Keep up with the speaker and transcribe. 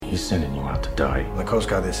He's sending you out to die. The Coast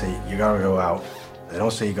Guard, they say you got to go out. They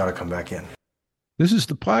don't say you got to come back in. This is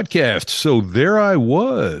the podcast. So there I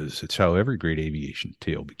was. It's how every great aviation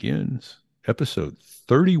tale begins. Episode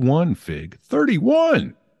 31, Fig.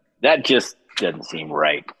 31! That just doesn't seem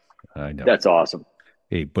right. I know. That's awesome.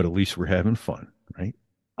 Hey, but at least we're having fun, right?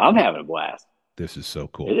 I'm having a blast. This is so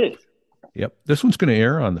cool. It is. Yep. This one's going to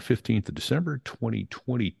air on the 15th of December,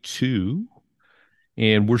 2022.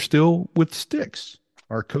 And we're still with Styx,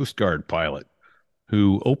 our Coast Guard pilot,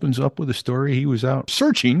 who opens up with a story. He was out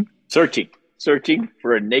searching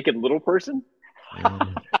For a naked little person.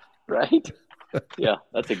 Right? Yeah,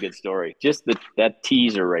 that's a good story. Just that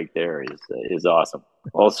teaser right there is awesome.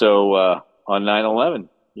 Also, on 9/11,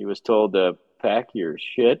 he was told to pack your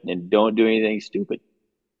shit and don't do anything stupid.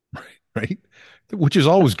 Right? Which is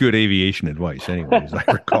always good aviation advice, anyways, I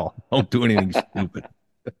recall. Don't do anything stupid.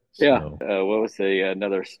 Yeah. What was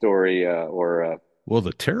another story Well,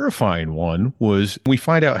 the terrifying one was we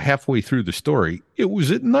find out halfway through the story, it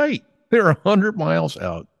was at night. They're 100 miles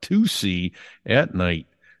out to sea at night,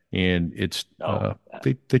 and it's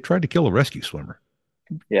they tried to kill a rescue swimmer.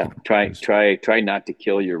 Yeah, try not to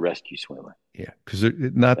kill your rescue swimmer. Yeah, because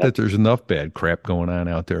that there's enough bad crap going on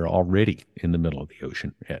out there already in the middle of the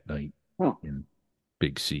ocean at night in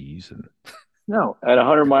big seas and. No, at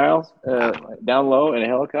 100 miles down low in a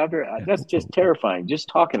helicopter, that's just terrifying. Just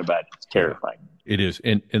talking about it's terrifying. It is.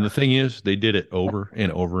 And the thing is, they did it over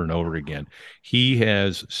and over and over again. He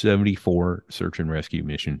has 74 search and rescue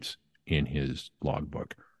missions in his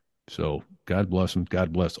logbook. So God bless him.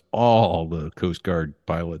 God bless all the Coast Guard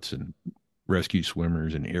pilots and rescue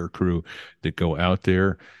swimmers and air crew that go out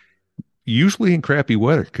there, usually in crappy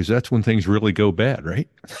weather, because that's when things really go bad, right?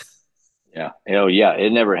 Yeah. Oh, yeah.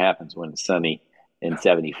 It never happens when it's sunny and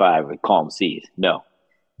 75 with calm seas. No.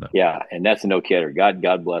 Yeah. And that's a no-kidder. God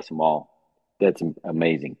bless them all. That's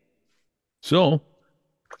amazing. So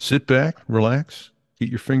sit back, relax, get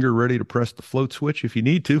your finger ready to press the float switch if you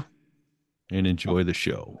need to, and enjoy the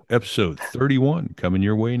show. Episode 31 coming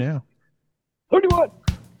your way now. 31.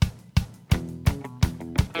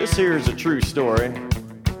 This here is a true story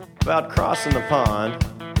about crossing the pond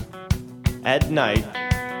at night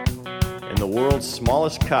in the world's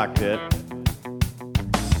smallest cockpit,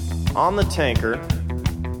 on the tanker,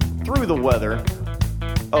 through the weather.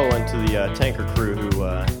 Oh, and to the tanker crew who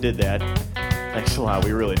did that, thanks a lot.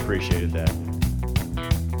 We really appreciated that.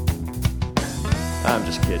 I'm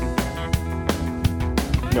just kidding.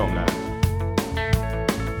 No, I'm not.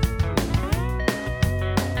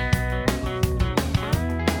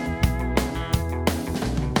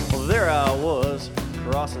 Well, there I was,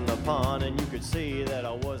 crossing the pond, and you could see that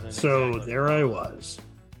I wasn't. So there I was.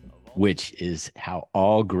 Which is how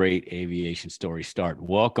all great aviation stories start.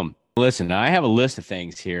 Welcome. Listen, I have a list of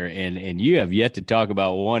things here, and you have yet to talk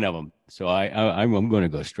about one of them. So I'm going to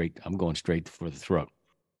go straight. I'm going straight for the throat.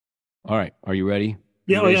 All right. Are you ready?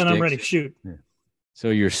 Yeah, and I'm ready. Shoot. Yeah. So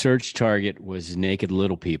your search target was naked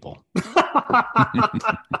little people.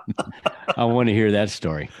 I want to hear that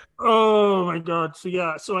story. Oh my God.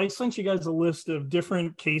 So I sent you guys a list of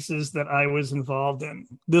different cases that I was involved in.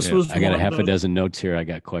 I got a half a dozen notes here I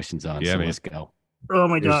got questions on. Yeah, so man. Let's go. Oh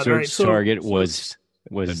my God. Your search target was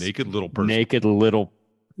a naked little person. Naked little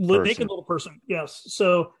person. Yes.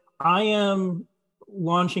 So I am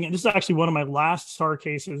launching it. This is actually one of my last SAR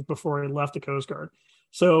cases before I left the Coast Guard.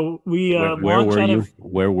 So we where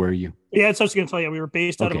were you? Yeah, it's just going to tell you. We were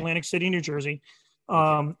based out of Atlantic City, New Jersey,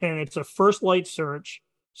 and it's a first light search.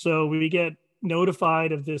 So we get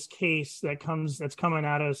notified of this case that's coming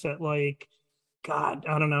at us at God,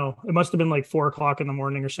 I don't know. It must have been 4:00 in the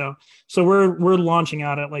morning or so. So we're launching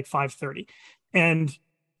out at 5:30, and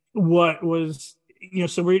what was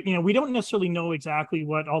so we don't necessarily know exactly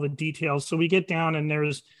what all the details. So we get down, and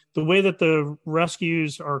there's the way that the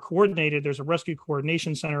rescues are coordinated. There's a rescue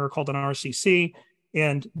coordination center called an RCC,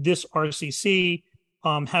 and this RCC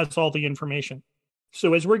has all the information.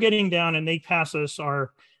 So as we're getting down and they pass us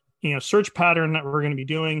our, search pattern that we're going to be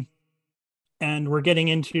doing, and we're getting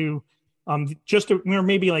into we're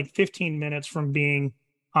maybe 15 minutes from being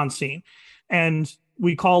on scene, and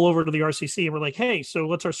we call over to the RCC and we're like, hey, so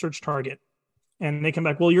what's our search target? And they come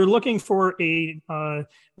back, well, we're looking for a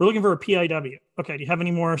PIW. Okay, do you have any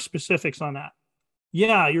more specifics on that?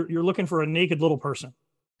 Yeah, you're looking for a naked little person.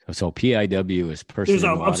 So PIW is person in the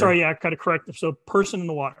water. I'm sorry, yeah, I got to correct. So person in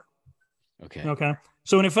the water. Okay.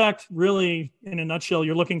 So in effect, really, in a nutshell,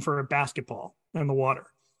 you're looking for a basketball in the water.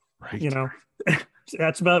 Right.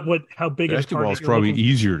 That's about how big basketball is probably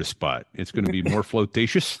easier to spot. It's going to be more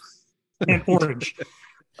flotatious and orange.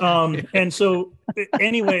 And so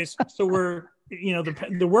anyways, so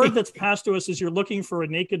the word that's passed to us is you're looking for a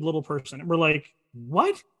naked little person. And we're like,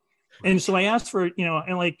 what? And so I asked for,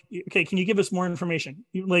 and like, okay, can you give us more information?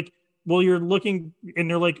 Well, you're looking, and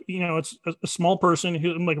they're like, it's a small person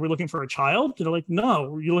who, I'm like, we're looking for a child. And they're like,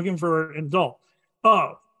 no, you're looking for an adult.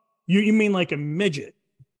 Oh, you mean like a midget?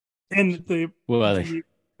 And the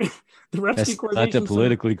rescue coordination. That's not the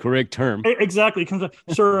politically correct term. Exactly. Comes up,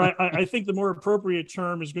 sir. I think the more appropriate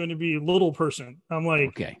term is going to be little person. I'm like,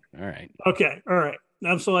 okay, all right.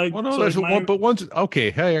 I'm so like, well, no, there's one, but one's okay.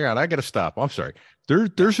 Hang on, I got to stop. I'm sorry.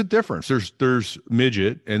 There's a difference. There's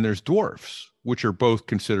midget and there's dwarfs, which are both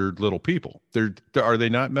considered little people. Are they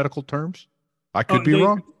not medical terms? I could be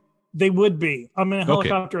wrong. They would be. I'm in a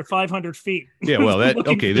helicopter at 500 feet. Yeah, well,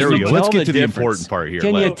 okay, there we go. Let's get to the important part here.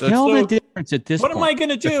 Can you tell the difference at this point? What am I going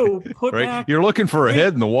to do? Put back. You're looking for a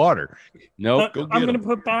head in the water. Nope. I'm going to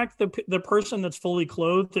put back the person that's fully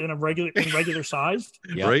clothed in regular sized.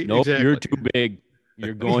 Yeah. Right? Nope. Exactly. You're too big.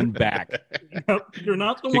 You're going back. You're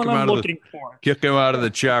not the one I'm looking for. Kick him out of the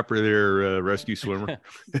chopper there, rescue swimmer.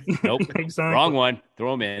 Nope. Exactly. Wrong one.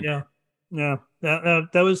 Throw him in. Yeah. That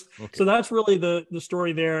was okay. So that's really the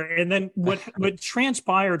story there. And then what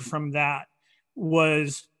transpired from that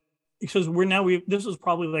was, because this was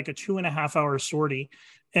probably like a 2.5 hour sortie,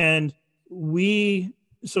 and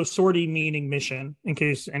sortie meaning mission, in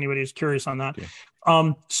case anybody's curious on that. Okay.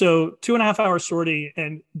 So 2.5 hour sortie,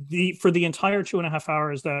 and for the entire 2.5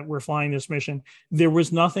 hours that we're flying this mission, there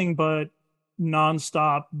was nothing but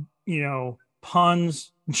nonstop,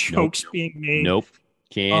 puns, jokes being made. Nope.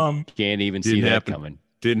 Can't even see that coming.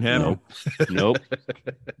 Didn't happen. Nope.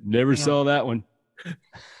 Never saw that one.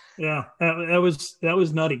 Yeah, that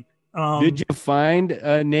was nutty. Did you find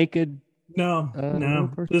a naked?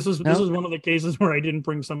 No. This is one of the cases where I didn't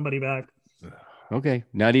bring somebody back. Okay,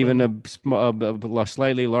 not even a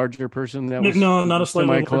slightly larger person that was not a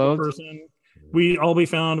slightly larger person. All we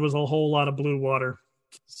found was a whole lot of blue water.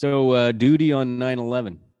 So duty on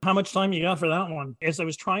 9/11. How much time you got for that one? As I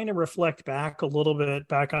was trying to reflect back a little bit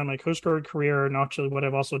back on my Coast Guard career, and actually what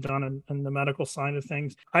I've also done in the medical side of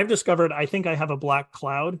things, I've discovered I think I have a black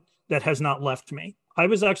cloud that has not left me. I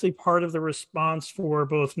was actually part of the response for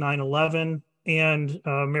both 9/11 and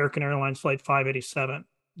American Airlines Flight 587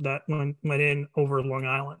 that went in over Long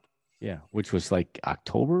Island. Yeah, which was like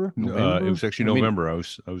October. It was actually November. I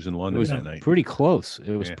was in London that night. Pretty close.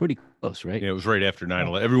 It was pretty close, right? Yeah, it was right after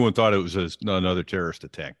 9/11. Everyone thought it was another terrorist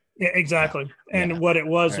attack. Yeah, exactly. And what it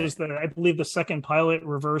was that I believe the second pilot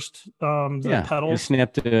reversed the pedals. He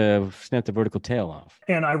snapped the vertical tail off.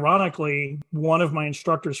 And ironically, one of my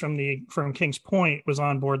instructors from Kings Point was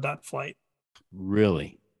on board that flight.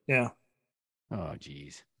 Really? Yeah. Oh,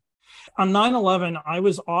 geez. On 9/11, I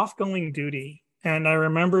was off going duty. And I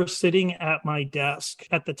remember sitting at my desk.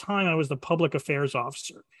 At the time, I was the public affairs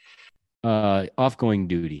officer. Off-going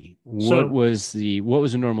duty. What was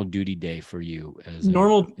a normal duty day for you?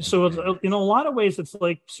 So in a lot of ways, it's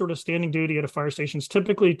like sort of standing duty at a fire station. It's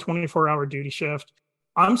typically 24-hour duty shift.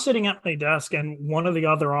 I'm sitting at my desk, and one of the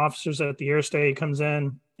other officers at the airstay comes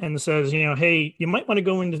in and says, hey, you might want to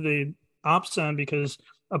go into the ops center because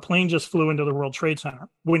a plane just flew into the World Trade Center.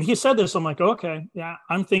 When he said this, I'm like, okay, yeah,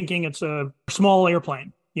 I'm thinking it's a small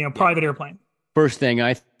airplane, private airplane. First thing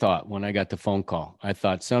I thought when I got the phone call, I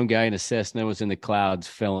thought some guy in a Cessna was in the clouds,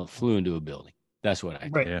 flew into a building. That's what I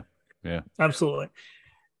thought. Right. Yeah, absolutely.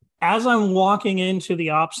 As I'm walking into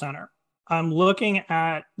the ops center, I'm looking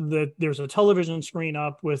at there's a television screen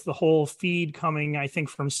up with the whole feed coming, I think,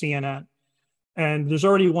 from CNN. And there's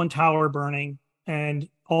already one tower burning. And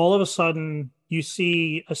all of a sudden, you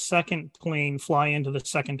see a second plane fly into the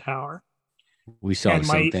second tower. We saw the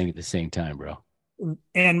same thing at the same time, bro.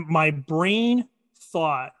 And my brain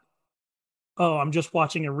thought, oh, I'm just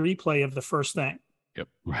watching a replay of the first thing. Yep.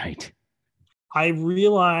 Right. I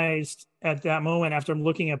realized at that moment, after I'm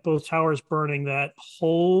looking at both towers burning, that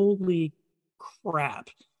holy crap,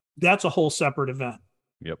 that's a whole separate event.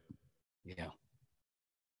 Yep. Yeah.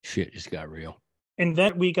 Shit just got real. And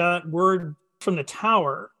then we got word from the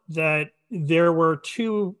tower that there were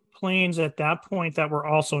two planes at that point that were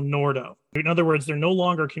also Nordo. In other words, they're no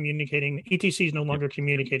longer communicating. ETC is no longer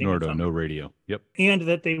communicating. Nordo, no radio. Yep. And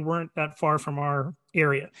that they weren't that far from our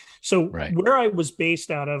area. So where I was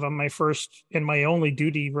based out of on my first and my only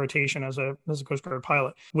duty rotation as a Coast Guard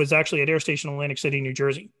pilot was actually at Air Station Atlantic City, New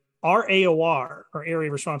Jersey. Our AOR, our area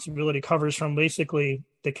of responsibility, covers from basically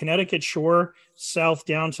the Connecticut shore south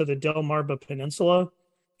down to the Delmarva Peninsula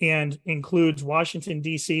and includes Washington,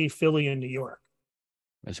 D.C., Philly, and New York.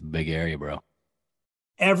 That's a big area, bro.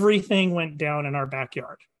 Everything went down in our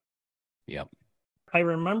backyard. Yep. I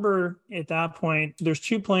remember at that point, there's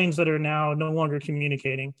two planes that are now no longer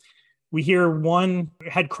communicating. We hear one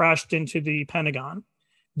had crashed into the Pentagon.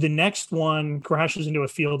 The next one crashes into a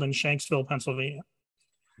field in Shanksville, Pennsylvania.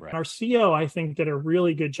 Right. Our CO, I think, did a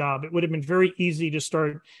really good job. It would have been very easy to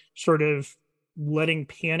start sort of letting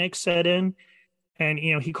panic set in. And,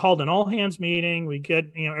 he called an all hands meeting. We get,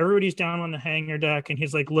 everybody's down on the hangar deck. And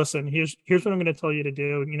he's like, listen, here's what I'm going to tell you to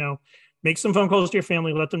do. Make some phone calls to your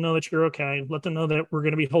family. Let them know that you're okay. Let them know that we're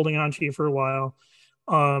going to be holding on to you for a while.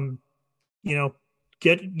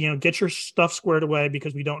 Get your stuff squared away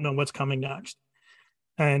because we don't know what's coming next.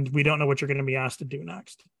 And we don't know what you're going to be asked to do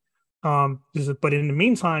next. But in the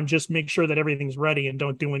meantime, just make sure that everything's ready and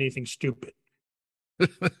don't do anything stupid.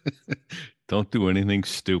 Don't do anything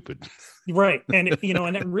stupid. Right. And,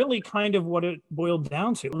 and that really kind of what it boiled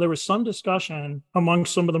down to. There was some discussion among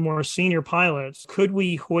some of the more senior pilots. Could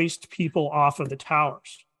we hoist people off of the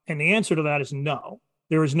towers? And the answer to that is no.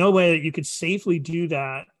 There is no way that you could safely do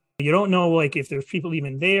that. You don't know, if there's people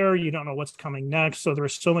even there. You don't know what's coming next. So there are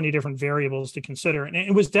so many different variables to consider. And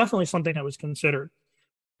it was definitely something that was considered.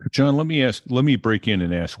 John, let me break in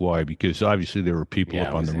and ask why, because obviously there were people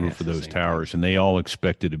up on the roof of those towers and they all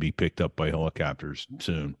expected to be picked up by helicopters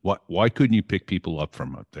soon. Why couldn't you pick people up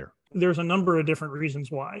from up there? There's a number of different reasons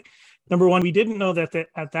why. Number one, we didn't know that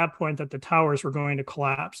at that point that the towers were going to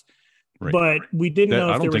collapse, right. But we didn't know.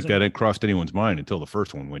 I don't think that had crossed anyone's mind until the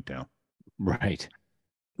first one went down. Right.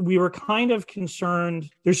 We were kind of concerned.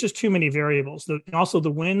 There's just too many variables. Also, the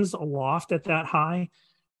winds aloft at that high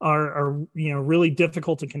are really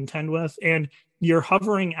difficult to contend with, and you're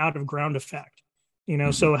hovering out of ground effect.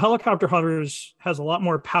 So a helicopter has a lot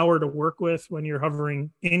more power to work with when you're hovering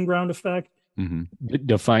in ground effect. Mm-hmm.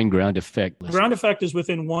 Define ground effect. Ground effect is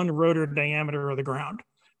within one rotor diameter of the ground.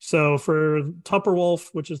 So for Tupper Wolf,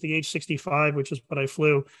 which is the H-65, which is what I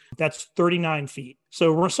flew, that's 39 feet.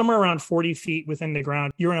 So we're somewhere around 40 feet within the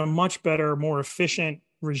ground. You're in a much better, more efficient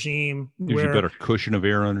regime. There's a better cushion of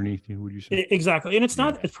air underneath you, would you say? Exactly. And it's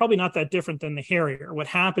probably not that different than the Harrier. What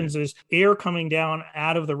happens is air coming down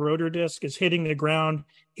out of the rotor disc is hitting the ground.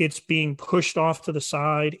 It's being pushed off to the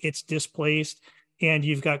side. It's displaced. And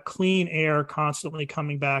you've got clean air constantly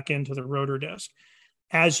coming back into the rotor disc.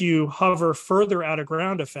 As you hover further out of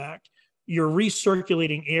ground effect, you're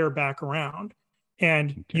recirculating air back around.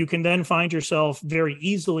 And you can then find yourself very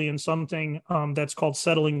easily in something that's called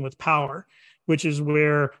settling with power, which is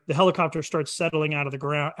where the helicopter starts settling out of the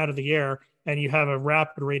ground, out of the air, and you have a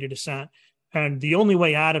rapid rate of descent. And the only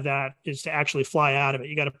way out of that is to actually fly out of it.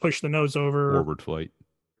 You got to push the nose over, forward flight,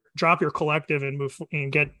 drop your collective, and move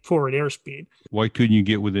and get forward airspeed. Why couldn't you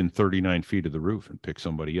get within 39 feet of the roof and pick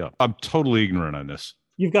somebody up? I'm totally ignorant on this.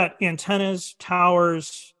 You've got antennas,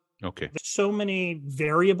 towers. Okay. There's so many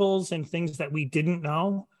variables and things that we didn't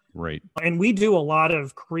know. Right. And we do a lot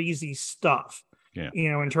of crazy stuff. Yeah.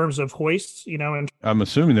 In terms of hoists, and I'm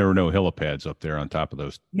assuming there were no helipads up there on top of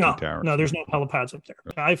those two towers. No, there's no helipads up there.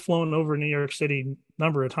 I've flown over New York City a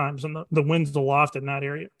number of times, and the winds aloft in that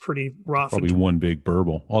area pretty rough. Probably one big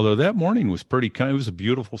burble. Although that morning was pretty kind. It was a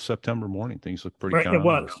beautiful September morning. Things looked pretty kind. It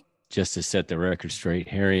was. Just to set the record straight,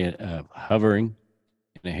 Harrier hovering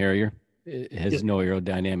in a Harrier. It has no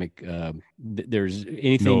aerodynamic. There's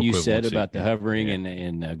anything you said about the hovering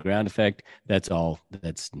and ground effect. That's all.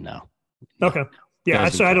 That's no. Okay. Yeah.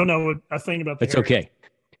 So I don't know a thing about that. It's okay.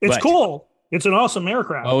 It's cool. It's an awesome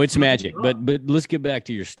aircraft. Oh, it's magic. But let's get back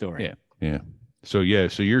to your story. Yeah. So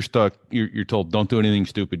you're stuck. You're told don't do anything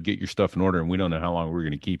stupid. Get your stuff in order, and we don't know how long we're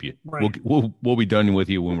going to keep you. Right. We'll be done with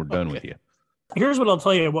you when we're done with you. Here's what I'll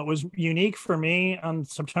tell you. What was unique for me on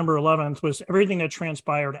September 11th was everything that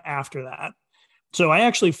transpired after that. So I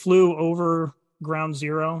actually flew over Ground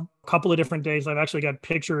Zero a couple of different days. I've actually got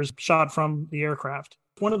pictures shot from the aircraft.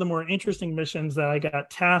 One of the more interesting missions that I got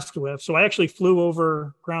tasked with. So I actually flew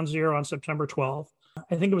over Ground Zero on September 12th.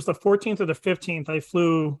 I think it was the 14th or the 15th. I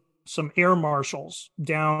flew some air marshals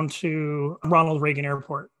down to Ronald Reagan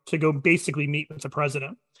Airport to go basically meet with the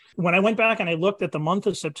president. When I went back and I looked at the month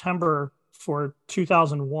of September for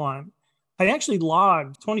 2001, I actually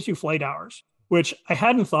logged 22 flight hours, which I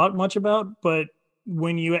hadn't thought much about. But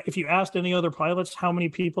if you asked any other pilots how many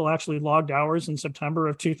people actually logged hours in September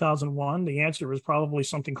of 2001, the answer was probably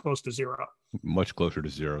something close to zero. Much closer to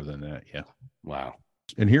zero than that. Yeah. Wow.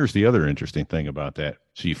 And here's the other interesting thing about that.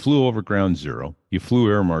 So you flew over Ground Zero, you flew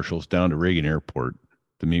air marshals down to Reagan Airport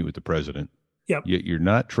to meet with the president. Yep. Yet you're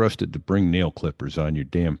not trusted to bring nail clippers on your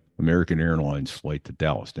damn American Airlines flight to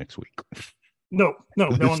Dallas next week. No,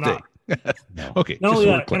 I'm not. No. Okay. No,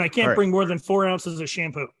 and I can't bring more than 4 ounces of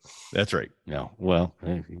shampoo. That's right. No. Well,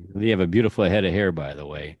 you have a beautiful head of hair, by the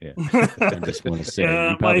way. Yeah. I just want to say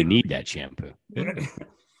you probably need that shampoo.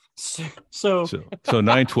 So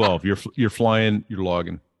 9/12, you're flying, you're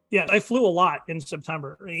logging. Yeah, I flew a lot in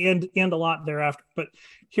September and a lot thereafter. But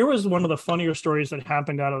here was one of the funnier stories that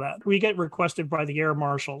happened out of that. We get requested by the air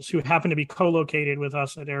marshals who happen to be co-located with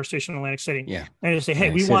us at Air Station Atlantic City. Yeah. And they say,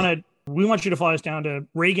 hey, we want you to fly us down to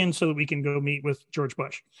Reagan so that we can go meet with George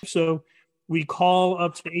Bush. So we call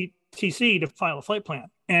up to ATC to file a flight plan.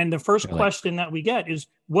 And the first question that we get is,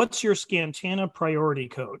 what's your Scantana priority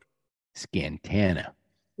code? Scantana.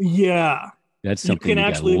 Yeah. That's something you can you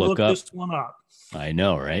actually look look up. this one up. I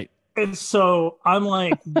know, right? And so I'm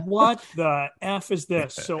like, what the F is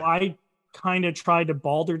this? So I kind of tried to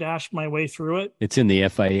balderdash my way through it. It's in the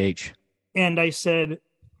FIH. And I said,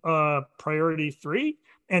 priority 3.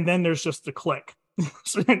 And then there's just the click.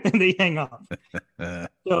 And they hang up.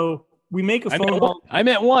 So we make a phone call. I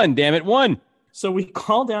meant 1, damn it, 1. So we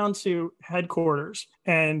call down to headquarters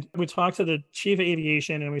and we talk to the chief of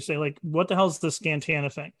aviation and we say, like, what the hell is this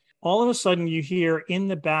Scantana thing? All of a sudden you hear in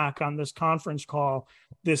the back on this conference call,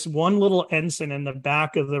 this one little ensign in the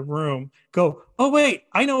back of the room go, oh, wait,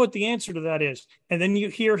 I know what the answer to that is. And then you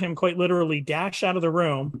hear him quite literally dash out of the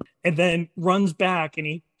room and then runs back and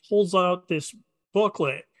he pulls out this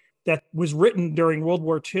booklet that was written during World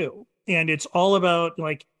War II. And it's all about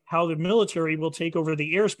like how the military will take over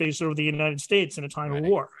the airspace over the United States in a time of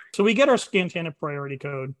war. So we get our Scantana priority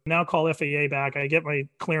code, now call FAA back. I get my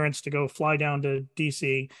clearance to go fly down to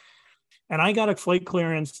DC. And I got a flight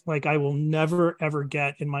clearance like I will never, ever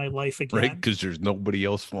get in my life again. Right, because there's nobody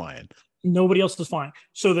else flying. Nobody else is flying.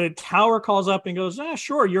 So the tower calls up and goes,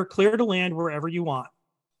 sure, you're clear to land wherever you want.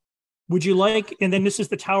 Would you like, and then this is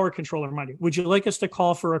the tower controller reminding, would you like us to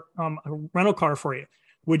call for a rental car for you?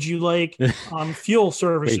 Would you like fuel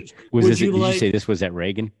services? Wait, did you say this was at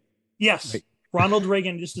Reagan? Yes. Wait. Ronald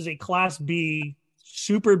Reagan, this is a Class B,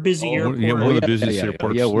 super busy airport. Yeah, one of the busiest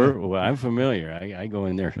airports. Yeah, I'm familiar. I go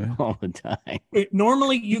in there all the time.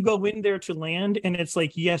 Normally, you go in there to land, and it's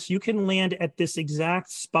like, yes, you can land at this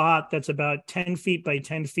exact spot that's about 10 feet by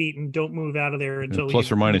 10 feet, and don't move out of there until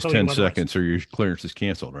plus or minus 10 seconds, or your clearance is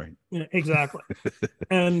canceled, right? Yeah, exactly.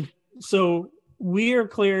 And so we are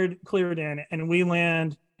cleared in, and we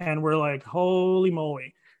land, and we're like, holy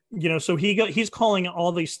moly. So he's calling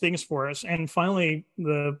all these things for us. And finally,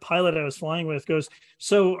 the pilot I was flying with goes,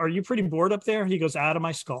 so are you pretty bored up there? He goes, out of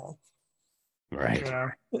my skull. Right. Yeah.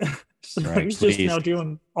 So right, he's just now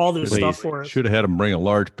doing all this stuff for us. Should have had him bring a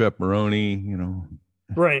large pepperoni,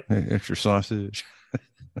 right. Extra sausage.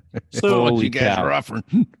 So what you guys are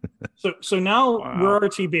offering. So now we're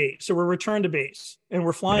RTB. So we're returned to base and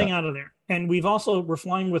we're flying out of there. And we're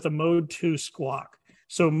flying with a mode 2 squawk.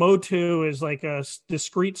 So mode 2 is like a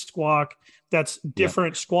discrete squawk that's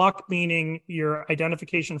different. Squawk meaning your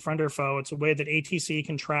identification, friend or foe. It's a way that ATC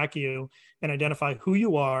can track you and identify who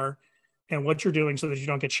you are and what you're doing so that you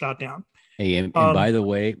don't get shot down. Hey, and by the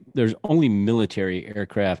way, there's only military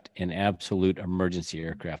aircraft and absolute emergency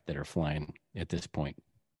aircraft that are flying at this point.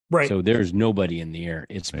 Right. So there's nobody in the air.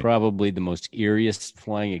 It's probably the most eeriest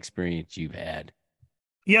flying experience you've had.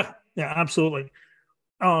 Yeah, absolutely.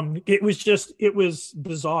 It was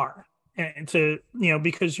bizarre, and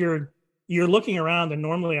because you're looking around, and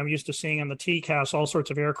normally I'm used to seeing on the TCAS all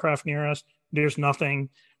sorts of aircraft near us. There's nothing,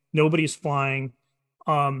 nobody's flying.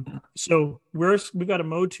 So we've got a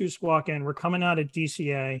mode 2 squawk in. We're coming out of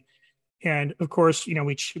DCA, and of course,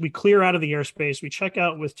 we clear out of the airspace. We check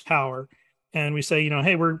out with tower, and we say,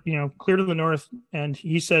 hey, we're clear to the north, and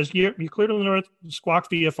he says, you clear to the north,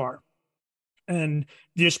 squawk VFR. And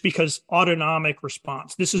just because autonomic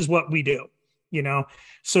response, this is what we do,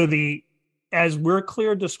 So as we're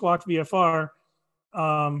cleared to squawk VFR,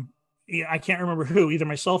 I can't remember who, either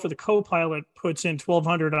myself or the co-pilot puts in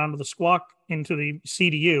 1200 onto the squawk into the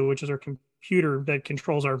CDU, which is our computer that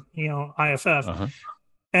controls our, IFF. Uh-huh.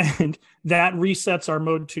 And that resets our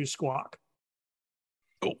mode 2 squawk.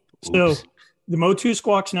 Oh, so the mode 2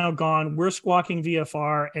 squawk's now gone. We're squawking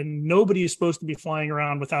VFR, and nobody is supposed to be flying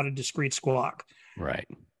around without a discrete squawk. Right.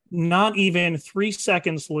 Not even 3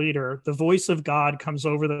 seconds later, the voice of God comes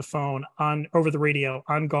over the phone over the radio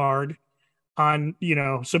on guard, so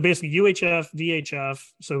basically UHF,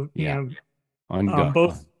 VHF. So on guard.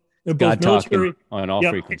 both God military on all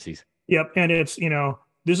frequencies. Yep, and it's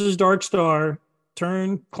this is Dark Star.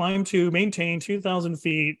 Climb to maintain 2,000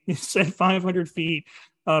 feet. Set 500 feet.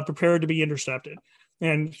 Prepared to be intercepted,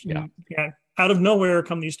 and out of nowhere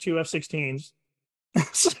come these 2 F-16s,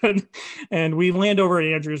 and we land over at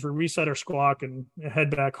Andrews. We reset our squawk and head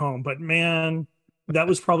back home. But man, that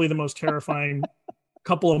was probably the most terrifying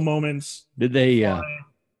couple of moments. Did they? Of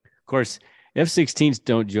course, F-16s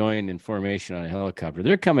don't join in formation on a helicopter.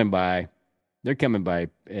 They're coming by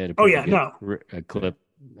at a clip.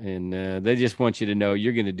 and they just want you to know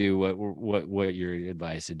you're going to do what you're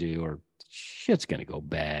advised to do, or shit's going to go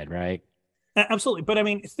bad, right? Absolutely. But I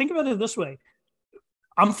mean, think about it this way.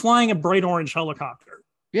 I'm flying a bright orange helicopter.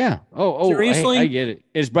 Yeah. Oh, seriously? I get it.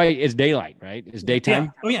 It's bright. It's daylight, right? It's daytime.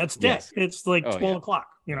 Yeah. Oh yeah, it's day. Yes. It's like 12 o'clock.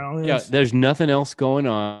 You know. Yeah. There's nothing else going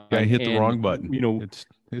on. I hit the wrong button. You know,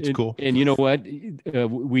 it's cool. And you know what?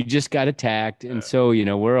 We just got attacked, and so you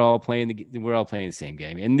know we're all playing the same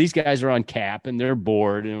game. And these guys are on cap, and they're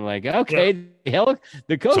bored, and like, okay,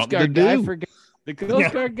 the Coast Guard guy forgot. The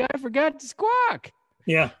Coast Guard guy forgot to squawk.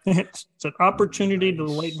 Yeah, it's an opportunity to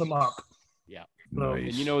light them up. Yeah. So,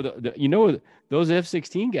 and you know those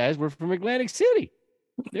F-16 guys were from Atlantic City.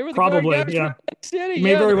 They were probably from Atlantic City.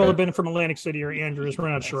 May very well have been from Atlantic City or Andrews. We're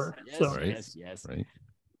not sure. Yes, so. Yes. Right.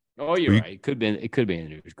 Oh, you're right. It could have been the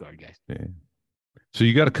News Guard guys. Yeah. So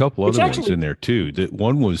you got a couple other ones in there too. That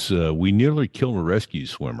one was we nearly killed a rescue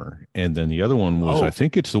swimmer, and then the other one was I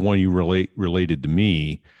think it's the one you related to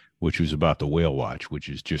me, which was about the whale watch, which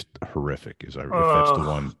is just horrific. If that's the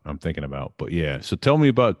one I'm thinking about. But yeah, so tell me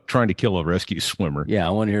about trying to kill a rescue swimmer. Yeah,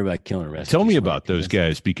 I want to hear about killing a rescue. Tell me swimmer. about those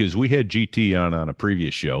guys, because we had GT on a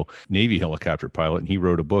previous show, Navy helicopter pilot, and he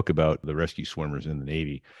wrote a book about the rescue swimmers in the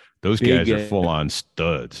Navy. Those guys are full on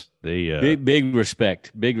studs. They big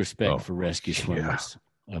respect for rescue swimmers.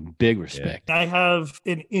 Big respect. I have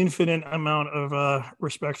an infinite amount of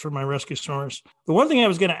respect for my rescue swimmers. The one thing I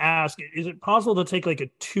was going to ask, is it possible to take like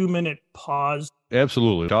a 2-minute pause?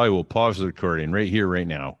 Absolutely. Charlie will pause the recording right here, right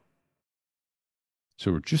now.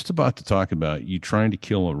 So we're just about to talk about you trying to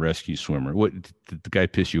kill a rescue swimmer. What, did the guy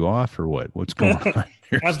piss you off or what? What's going on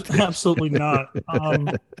here? Absolutely not.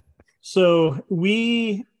 So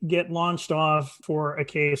we get launched off for a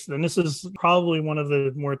case, and this is probably one of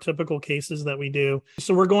the more typical cases that we do.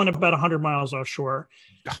 So we're going about 100 miles offshore.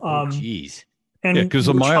 Jeez. And because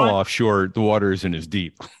a mile offshore, the water isn't as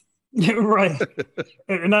deep. Right.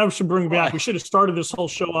 And I should bring back, we should have started this whole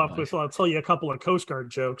show off with, I'll tell you a couple of Coast Guard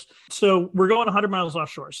jokes. So we're going 100 miles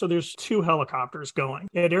offshore. So there's 2 helicopters going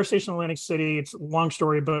at Air Station Atlantic City. It's a long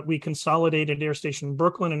story, but we consolidated Air Station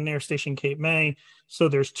Brooklyn and Air Station Cape May. So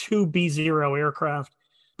there's 2 B-0 aircraft.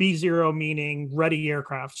 B-0 meaning ready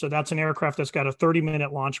aircraft. So that's an aircraft that's got a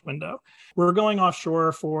 30-minute launch window. We're going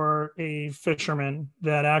offshore for a fisherman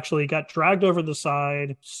that actually got dragged over the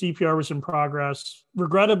side. CPR was in progress.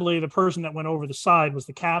 Regrettably, the person that went over the side was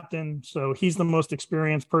the captain. So he's the most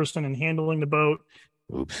experienced person in handling the boat.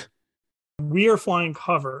 Oops. We are flying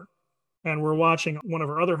cover, and we're watching one of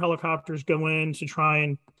our other helicopters go in to try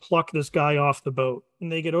and pluck this guy off the boat.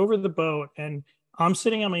 And they get over the boat, and I'm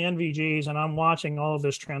sitting on my NVGs and I'm watching all of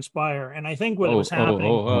this transpire. And I think what was happening.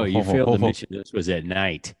 You failed to mention this was at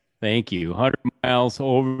night. Thank you. 100 miles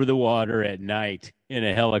over the water at night in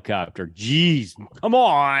a helicopter. Jeez, come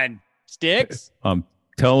on, Sticks. I'm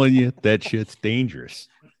telling you, that shit's dangerous.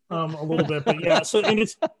 A little bit, but yeah. So, and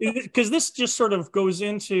it's because this just sort of goes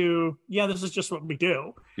into, this is just what we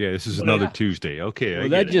do. Yeah, this is another Tuesday. Okay. Well,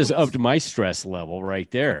 that just upped my stress level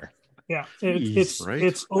right there. Yeah.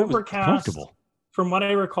 It's overcast. Comfortable. From what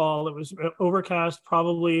I recall, it was overcast,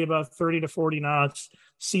 probably about 30 to 40 knots.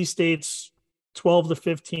 Sea states 12 to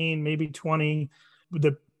 15, maybe 20.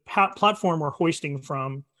 The platform we're hoisting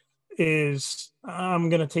from is, I'm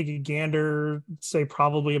going to take a gander, say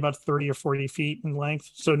probably about 30 or 40 feet in length.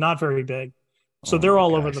 So not very big. So they're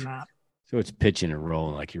all over the map. So it's pitching and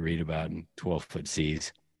rolling like you read about in 12-foot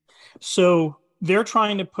seas. So they're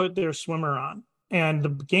trying to put their swimmer on. And the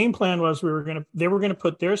game plan was they were going to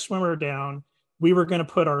put their swimmer down. We were going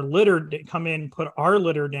to put our litter, come in, put our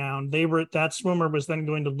litter down. That swimmer was then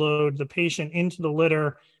going to load the patient into the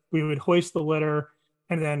litter. We would hoist the litter,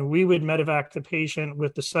 and then we would medevac the patient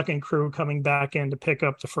with the second crew coming back in to pick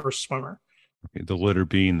up the first swimmer. Okay, the litter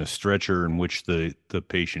being the stretcher in which the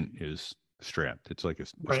patient is strapped. It's like a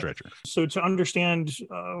stretcher. So to understand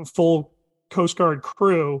full Coast Guard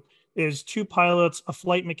crew is 2 pilots, a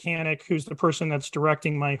flight mechanic who's the person that's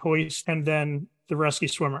directing my hoist, and then the rescue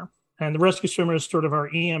swimmer. And the rescue swimmer is sort of our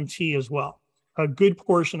EMT as well. A good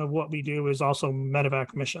portion of what we do is also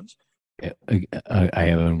medevac missions. I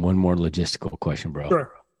have one more logistical question, bro.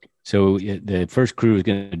 Sure. So the first crew was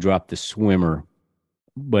going to drop the swimmer,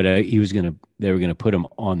 but they were going to put him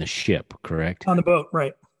on the ship, correct? On the boat,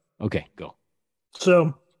 right. Okay, go.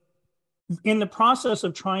 So in the process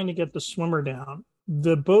of trying to get the swimmer down,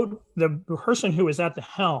 the person who is at the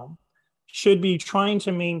helm should be trying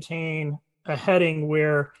to maintain a heading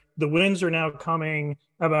where the winds are now coming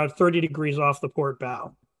about 30 degrees off the port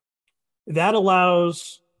bow. That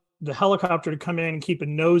allows the helicopter to come in and keep a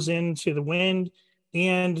nose into the wind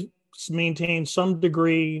and maintain some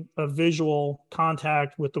degree of visual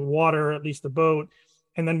contact with the water, at least the boat,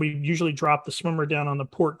 and then we usually drop the swimmer down on the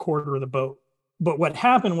port quarter of the boat. But what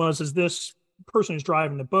happened is this person who's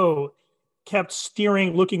driving the boat kept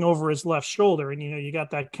steering, looking over his left shoulder, and you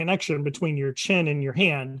got that connection between your chin and your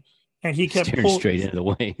hand, and he kept staring straight into the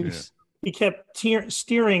waves. He kept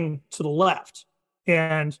steering to the left,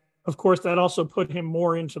 and of course that also put him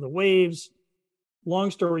more into the waves.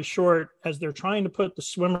 Long story short, as they're trying to put the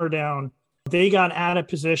swimmer down, they got out of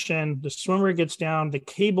position. The swimmer gets down. The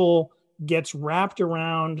cable gets wrapped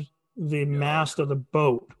around the mast of the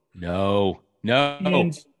boat. No.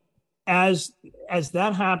 And as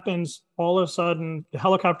that happens, all of a sudden the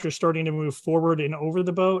helicopter is starting to move forward and over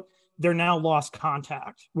the boat. They're now lost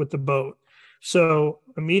contact with the boat. So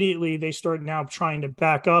immediately they start now trying to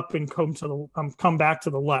back up and come back to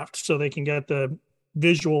the left so they can get the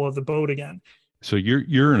visual of the boat again. So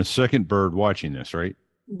you're in a second bird watching this, right?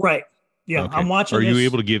 Right. Yeah, okay. I'm watching. Are you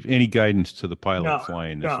able to give any guidance to the pilot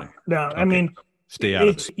flying this thing? No. Okay. I mean, stay out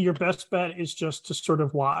of it. Your best bet is just to sort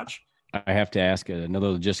of watch. I have to ask another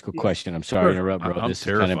logistical question. I'm sorry to interrupt, bro. This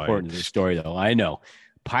is kind of important to the story, though. I know.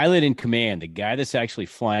 Pilot in command, the guy that's actually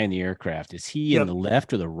flying the aircraft, is he in the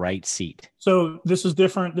left or the right seat? So this is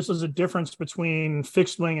different. This is a difference between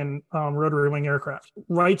fixed wing and rotary wing aircraft.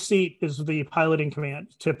 Right seat is the pilot in command,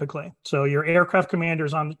 typically. So your aircraft commander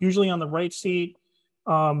is usually on the right seat,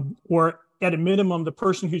 or at a minimum, the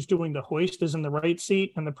person who's doing the hoist is in the right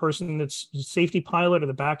seat, and the person that's the safety pilot or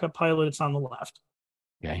the backup pilot, it's on the left.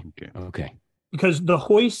 Okay. Because the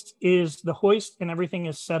hoist and everything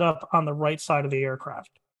is set up on the right side of the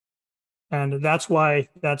aircraft. And that's why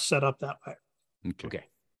that's set up that way. Okay.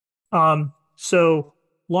 So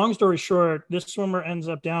long story short, this swimmer ends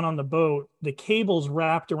up down on the boat. The cable's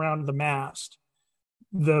wrapped around the mast.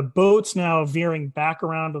 The boat's now veering back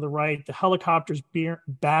around to the right. The helicopter's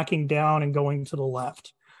backing down and going to the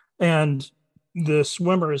left. And the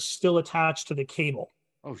swimmer is still attached to the cable.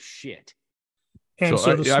 Oh, shit. And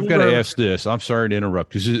so I've got to ask this. I'm sorry to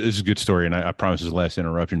interrupt because this is a good story, and I promise this is the last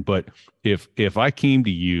interruption. But if I came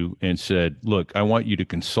to you and said, "Look, I want you to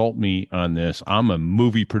consult me on this. I'm a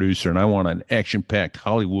movie producer, and I want an action-packed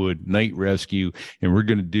Hollywood night rescue, and we're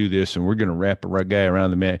going to do this, and we're going to wrap a guy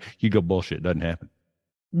around the mat," you go, "Bullshit, it doesn't happen."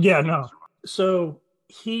 Yeah, no. So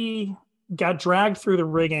he got dragged through the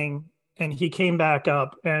rigging, and he came back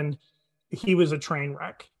up, and he was a train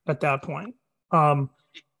wreck at that point.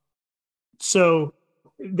 So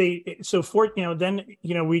then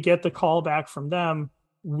we get the call back from them.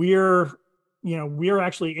 We're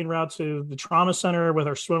actually en route to the trauma center with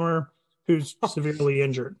our swimmer who's severely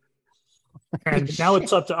injured. And now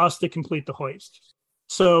it's up to us to complete the hoist.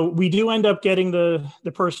 So we do end up getting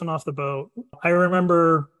the person off the boat. I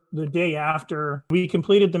remember the day after we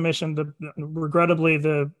completed the mission, regrettably,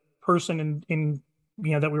 the person in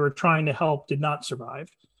that we were trying to help did not survive.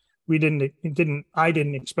 I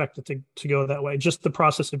didn't expect it to go that way. Just the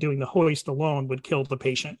process of doing the hoist alone would kill the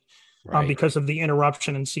patient, because of the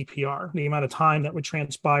interruption in CPR, the amount of time that would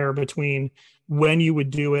transpire between when you would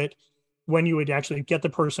do it, when you would actually get the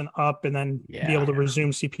person up and then be able to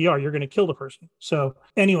resume CPR. You're going to kill the person. So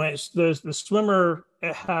anyways, the swimmer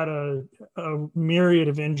had a myriad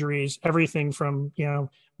of injuries, everything from,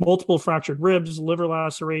 multiple fractured ribs, liver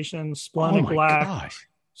lacerations, splenic lac,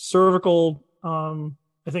 cervical,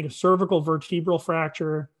 I think a cervical vertebral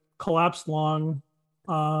fracture, collapsed lung.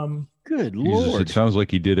 Good Lord. It sounds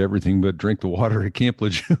like he did everything but drink the water at Camp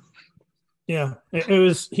Lejeune. Yeah,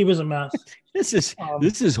 he was a mess. This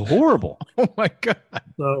is horrible. Oh my God.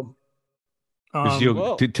 So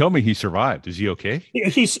tell me he survived. Is he okay?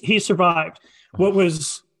 He survived. What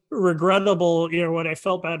was regrettable, what I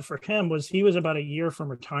felt bad for him was he was about a year from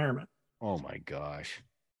retirement. Oh my gosh.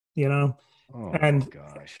 Oh my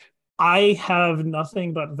gosh. I have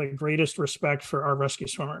nothing but the greatest respect for our rescue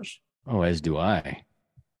swimmers. Oh, as do I.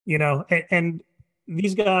 And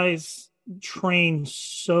these guys train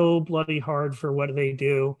so bloody hard for what they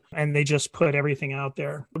do, and they just put everything out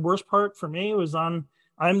there. The worst part for me was I'm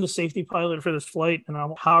the safety pilot for this flight, and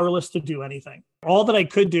I'm powerless to do anything. All that I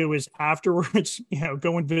could do is afterwards,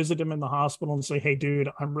 go and visit him in the hospital and say, "Hey, dude,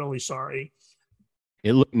 I'm really sorry."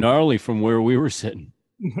 It looked gnarly from where we were sitting.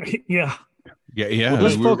 Yeah. Yeah.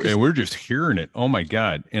 Well, we're just hearing it. Oh my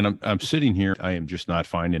God. And I'm sitting here. I am just not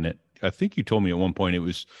finding it. I think you told me at one point it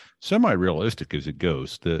was semi-realistic as it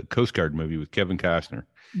goes. The Coast Guard movie with Kevin Costner.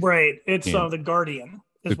 Right. It's The Guardian.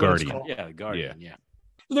 The Guardian. Yeah, The Guardian. Yeah.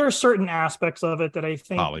 There are certain aspects of it that I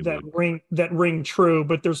think that ring true,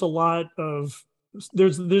 but there's a lot of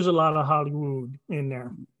Hollywood in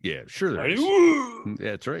there. Yeah, sure.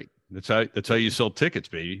 That's right. That's how you sell tickets,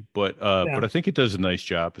 baby. But I think it does a nice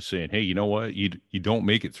job of saying, hey, you know what? You don't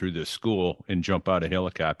make it through this school and jump out of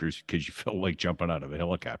helicopters because you felt like jumping out of a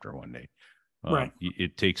helicopter one day. Right.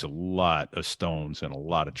 It takes a lot of stones and a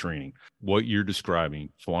lot of training. What you're describing,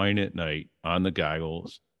 flying at night on the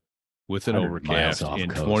goggles with an overcast in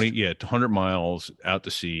 100 miles out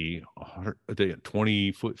to sea,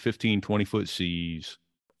 20 foot seas.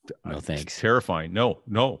 No thanks. Terrifying. No,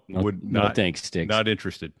 thanks, Sticks. Not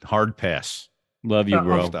interested. Hard pass. Love you,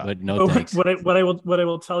 bro, but no thanks. What I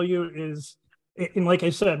will tell you is, and like I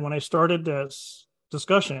said, when I started this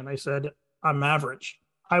discussion, I said I'm average.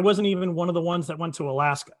 I wasn't even one of the ones that went to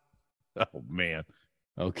Alaska. Oh man.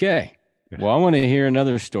 Okay. Well, I want to hear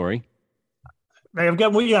another story.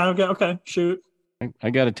 Okay. Shoot. I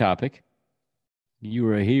got a topic. You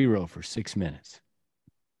were a hero for 6 minutes.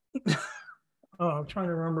 Oh, I'm trying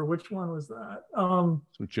to remember which one was that.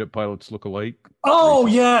 So jet pilots look alike. Oh,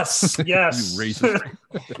 yes. You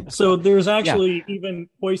racist. So there's actually even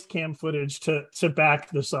hoist cam footage to back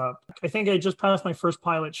this up. I think I just passed my first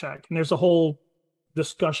pilot check, and there's a whole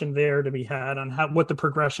discussion there to be had on what the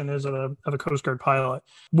progression is of a Coast Guard pilot.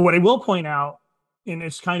 But what I will point out, and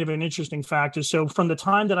it's kind of an interesting fact, is so from the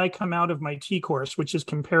time that I come out of my T course, which is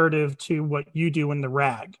comparative to what you do in the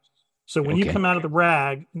RAG. So when you come out of the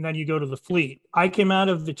RAG and then you go to the fleet, I came out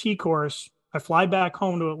of the T course, I fly back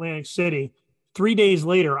home to Atlantic City. 3 days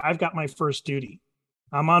later, I've got my first duty.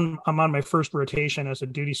 I'm on my first rotation as a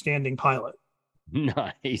duty standing pilot.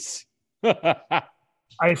 Nice.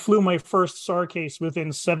 I flew my first SAR case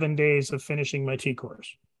within 7 days of finishing my T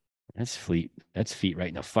course. That's feet right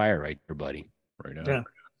in the fire right there, buddy. Right now.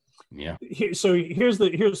 Yeah. So here's the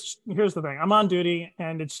thing. I'm on duty,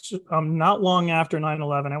 and it's not long after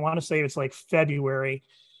 9/11. I want to say it's like February,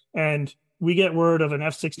 and we get word of an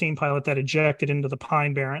F-16 pilot that ejected into the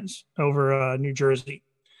Pine Barrens over New Jersey,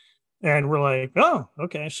 and we're like, oh,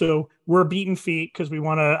 okay. So we're beating feet because we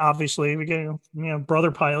want to. Obviously, we get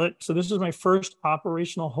brother pilot. So this is my first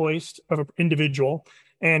operational hoist of an individual.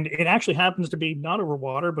 And it actually happens to be not over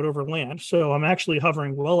water, but over land. So I'm actually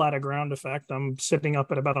hovering well out of ground effect. I'm sitting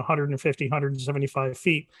up at about 150, 175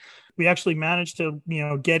 feet. We actually managed to,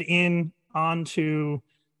 get in onto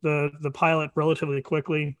the pilot relatively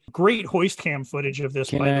quickly. Great hoist cam footage of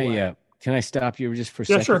this. Can I stop you just for a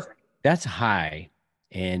second? Sure. That's high.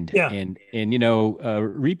 And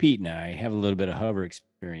Repeat and I have a little bit of hover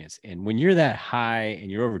experience. And when you're that high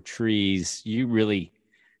and you're over trees, you really...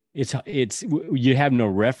 It's you have no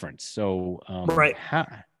reference. So right.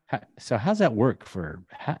 So how's that work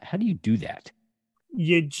how do you do that?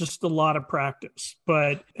 You just a lot of practice,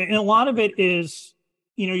 and a lot of it is,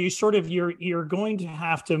 you're going to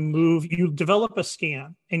have to move. You develop a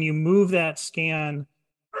scan and you move that scan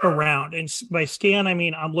around. And by scan, I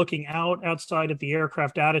mean, I'm looking outside at the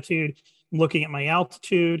aircraft attitude. I'm looking at my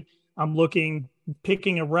altitude. I'm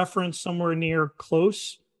picking a reference somewhere near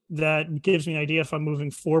close that gives me an idea if I'm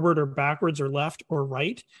moving forward or backwards or left or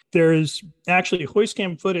right. There's actually hoist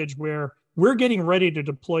cam footage where we're getting ready to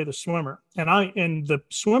deploy the swimmer, and the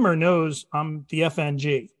swimmer knows I'm the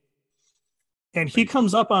FNG, and he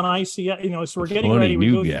comes up on ICS. So we're getting ready.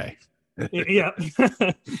 Guy. Yeah,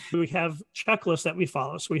 we have checklists that we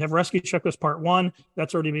follow. So we have rescue checklist part 1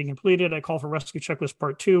 that's already being completed. I call for rescue checklist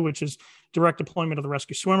part 2, which is direct deployment of the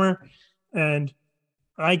rescue swimmer, and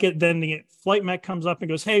then the flight mech comes up and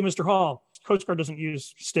goes, "Hey, Mr. Hall, Coast Guard doesn't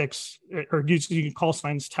use sticks or use call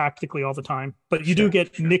signs tactically all the time, but you do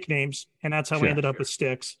get nicknames, and that's how we ended up with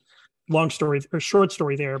sticks." Long story or short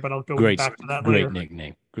story there, but I'll go back to that later.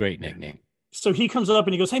 Great nickname. So he comes up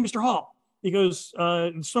and he goes, "Hey, Mr. Hall," he goes,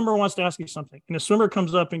 "The swimmer wants to ask you something." And the swimmer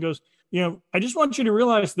comes up and goes, "I just want you to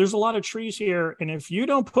realize there's a lot of trees here, and if you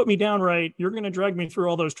don't put me down right, you're going to drag me through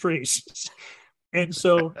all those trees." And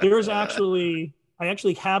so I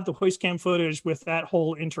actually have the hoist cam footage with that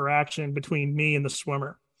whole interaction between me and the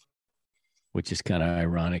swimmer. Which is kind of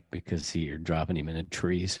ironic because you're dropping him in the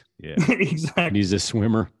trees. Yeah, exactly. And he's a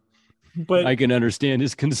swimmer. But I can understand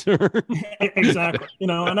his concern. Exactly.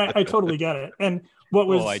 And I totally get it. And what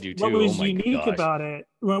was unique about it,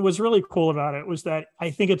 what was really cool about it was that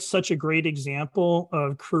I think it's such a great example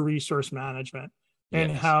of crew resource management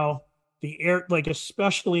and how the air, like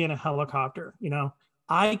especially in a helicopter,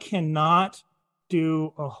 I cannot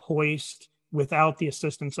do a hoist without the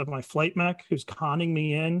assistance of my flight mech who's conning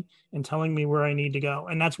me in and telling me where I need to go.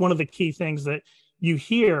 And that's one of the key things that you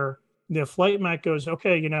hear. The flight mech goes,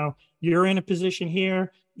 "Okay, you're in a position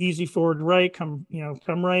here, easy forward right, come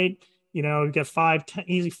right, you get 5, 10,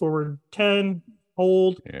 easy forward 10,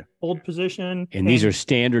 hold position." And these are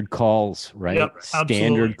standard calls, right? Yep,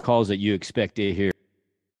 standard calls that you expect to hear.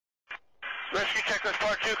 Rescue checklist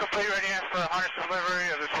part 2, 2 complete readiness for harness delivery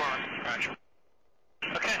of the swimmer. Roger.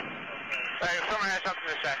 Okay. If someone has something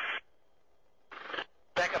to say.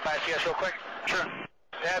 Back up ICS real quick. Sure.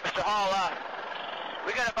 Yeah, Mr. Hall,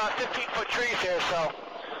 we got about 15-foot trees here, so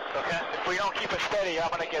okay. If we don't keep it steady, I'm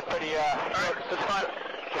going to get pretty, alright, that's fine.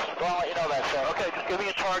 Just want to let you know that, sir. Okay, just give me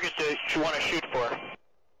a target that you want to shoot for.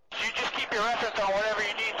 So you just keep your reference on whatever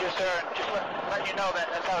you need to, sir, and just let you know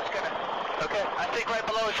that's how it's going to. Okay, I think right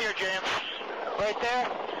below is here, James. Right there?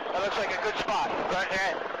 That looks like a good spot. Right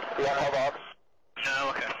there. You want to hold on? No,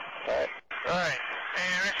 okay. Alright. Alright.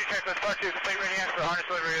 And rescue checklist part 2, complete readiness for harness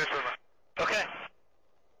delivery of the swimmer. Okay.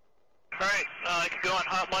 Alright, I can go on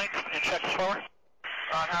hot mic and check the swimmer.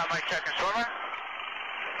 On hot mic, check the swimmer.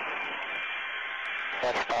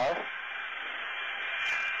 That's power.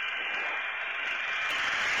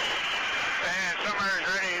 And swimmer is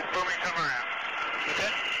ready, booming swimmer out.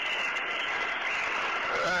 Okay.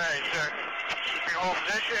 Alright, sir. Keep your whole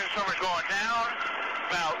position, swimmer's going down.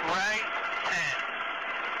 About right, 10.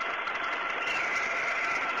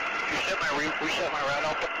 Reset my right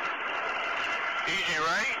open. Easy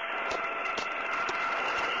right.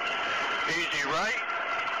 Easy right.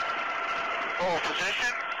 Hold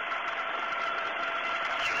position.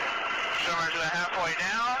 Swimmer's halfway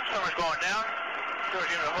down. Swimmer's going down. Swimmer's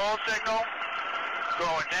giving a hold signal.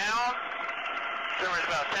 Going down. Swimmer's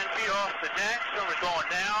about 10 feet off the deck. Swimmer's going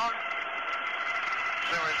down.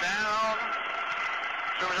 Swimmer's down.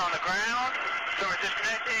 Swimmer's on the ground. Swimmer's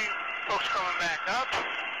disconnecting. Hook's coming back up.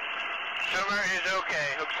 Swimmer is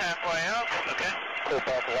okay. Hook's halfway up. Okay. Clear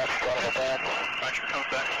back left, front of the back. Roger, comes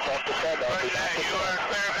back. Off the side, Roger, you are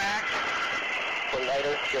clear back. We're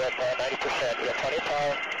lighter, you're at 90%. You got plenty of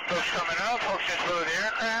power. Hook's coming up. Hook's just below the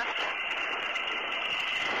aircraft.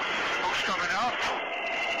 Hook's coming up.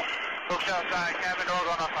 Hook's outside. Cabin door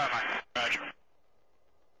going off high line. Roger.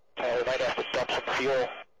 We might have to dump some fuel.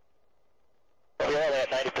 We're only at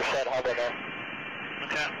 90%. Hold on there.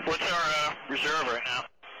 Okay. What's our reserve right now?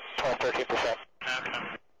 12-13%. Okay.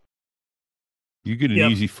 You get an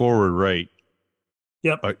easy forward right.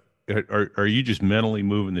 Yep. Are you just mentally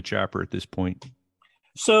moving the chopper at this point?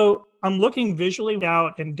 So I'm looking visually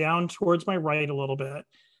out and down towards my right a little bit.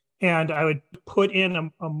 And I would put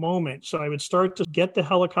in a moment. So I would start to get the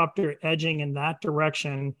helicopter edging in that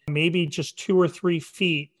direction, maybe just 2 or 3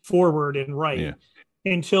 feet forward and right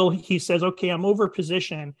until he says, okay, I'm over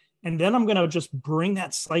position. And then I'm going to just bring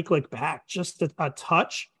that cyclic back just a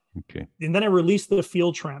touch. Okay. And then I release the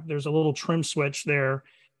field trim. There's a little trim switch there.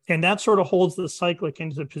 And that sort of holds the cyclic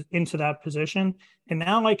into that position. And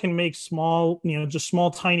now I can make small, just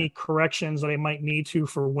small, tiny corrections that I might need to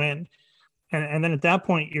for wind. And then at that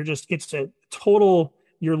point, it's a total,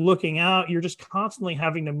 you're looking out, you're just constantly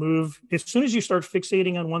having to move. As soon as you start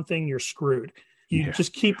fixating on one thing, you're screwed. You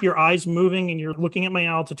just keep your eyes moving and you're looking at my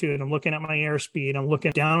altitude. I'm looking at my airspeed. I'm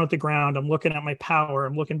looking down at the ground. I'm looking at my power.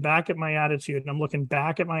 I'm looking back at my attitude and I'm looking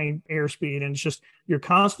back at my airspeed. And it's just, you're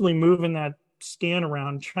constantly moving that scan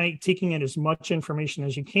around, taking in as much information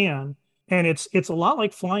as you can. And it's a lot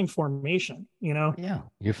like flying formation, Yeah.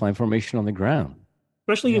 You're flying formation on the ground.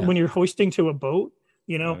 Especially when you're hoisting to a boat,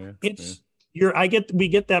 we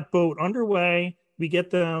get that boat underway. We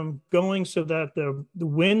get them going so that the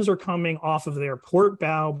winds are coming off of their port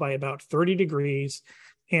bow by about 30 degrees.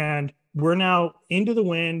 And we're now into the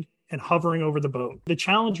wind and hovering over the boat. The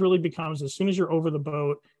challenge really becomes as soon as you're over the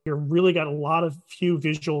boat, you're really got a few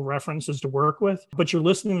visual references to work with, but you're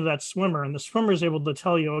listening to that swimmer and the swimmer is able to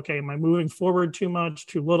tell you, okay, am I moving forward too much,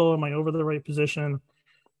 too little? Am I over the right position?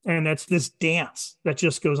 And that's this dance that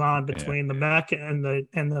just goes on between the mech and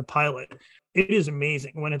the pilot. It is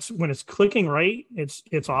amazing when it's clicking right.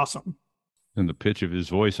 It's awesome. And the pitch of his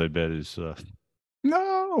voice, I bet, is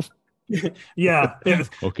no. Yeah.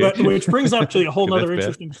 Okay. But, which brings up to a whole nother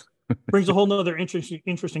interesting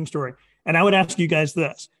story. And I would ask you guys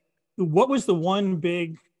this: what was the one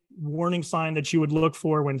big warning sign that you would look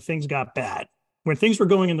for when things got bad? When things were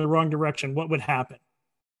going in the wrong direction, what would happen?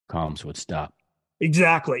 Comms would stop.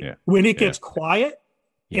 Exactly. Yeah. When it gets quiet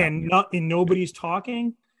and nobody's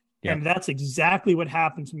talking. Yeah. And that's exactly what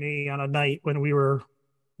happened to me on a night when we were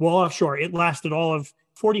well offshore. It lasted all of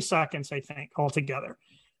 40 seconds, I think, altogether.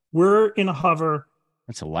 We're in a hover.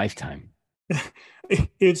 That's a lifetime.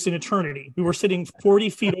 It's an eternity. We were sitting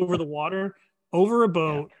 40 feet over the water, over a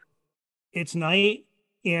boat. Yeah. It's night.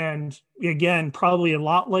 And again, probably a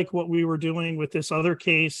lot like what we were doing with this other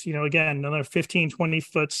case, again, another 15, 20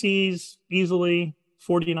 foot seas, easily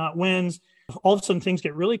 40 knot winds. All of a sudden things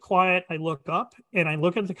get really quiet. I look up and I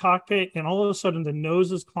look at the cockpit and all of a sudden the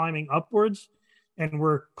nose is climbing upwards and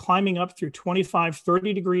we're climbing up through 25,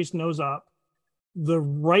 30 degrees nose up. the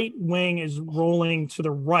right wing is rolling to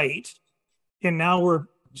the right. And now we're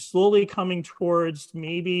slowly coming towards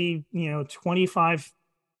maybe, 25,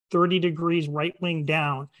 30 degrees right wing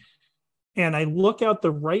down. And I look out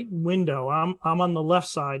the right window. I'm on the left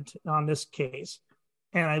side on this case.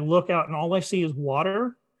 And I look out and all I see is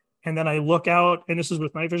water. And then I look out, and this is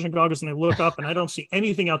with night vision goggles, and I look up and I don't see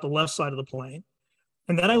anything out the left side of the plane.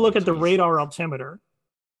 And then I look at the radar altimeter,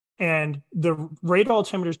 and the radar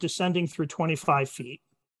altimeter is descending through 25 feet.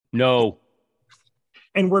 No.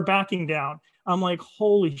 And we're backing down. I'm like,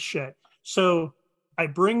 holy shit. So I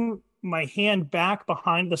bring my hand back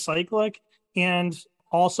behind the cyclic and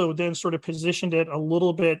also then sort of positioned it a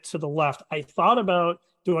little bit to the left. I thought about,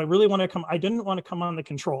 do I really want to come? I didn't want to come on the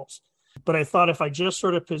controls, but I thought if I just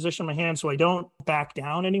sort of position my hand so I don't back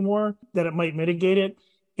down anymore, that it might mitigate it.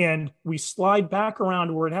 And we slide back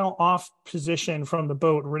around. We're now off position from the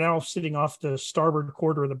boat. We're now sitting off the starboard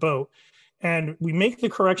quarter of the boat. And we make the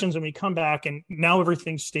corrections and we come back, and now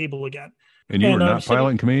everything's stable again. And you were not pilot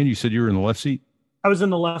in command? You said you were in the left seat? I was in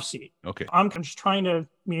the left seat. Okay. I'm just trying to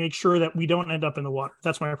make sure that we don't end up in the water.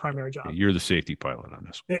 That's my primary job. You're the safety pilot on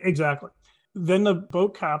this one. Exactly. Then the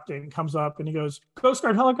boat captain comes up and he goes, Coast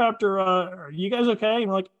Guard helicopter, are you guys okay? And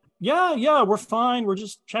we're like, yeah, we're fine. We're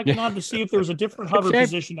just checking on to see if there's a different hover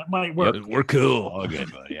position that might work. Yeah, we're cool. All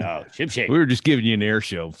good, buddy. Oh, ship shape. We were just giving you an air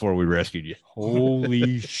show before we rescued you.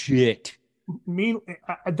 Holy shit.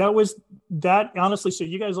 That honestly, so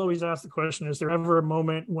you guys always ask the question, is there ever a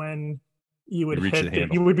moment when you would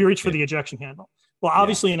reach for the ejection handle? Well,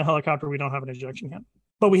 obviously in a helicopter, we don't have an ejection handle,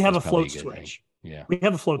 but we have a float switch. Yeah. We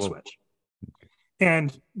have a float switch.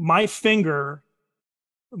 And my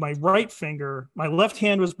right finger, my left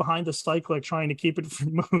hand was behind the cyclic trying to keep it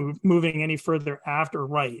from moving any further aft or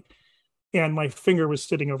right. And my finger was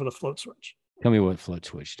sitting over the float switch. Tell me what float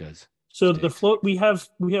switch does. So the float, we have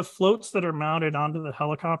floats that are mounted onto the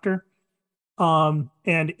helicopter. And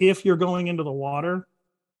if you're going into the water,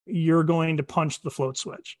 you're going to punch the float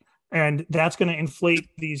switch. And that's going to inflate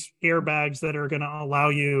these airbags that are going to allow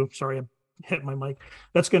you, sorry, I hit my mic.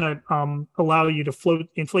 That's going to allow you to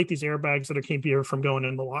inflate these airbags that are keep you from going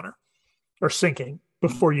in the water or sinking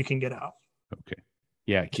before you can get out. Okay.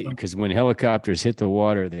 Yeah, because when helicopters hit the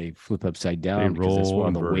water, they flip upside down because that's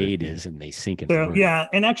where the weight is, and they sink into the water. Yeah,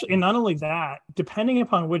 and not only that, depending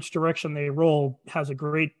upon which direction they roll, has a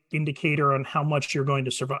great indicator on how much you're going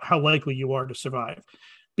to survive, how likely you are to survive.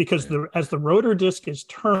 Because as the rotor disc is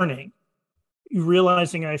turning, you're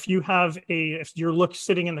realizing if you're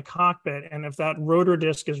sitting in the cockpit, and if that rotor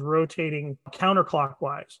disc is rotating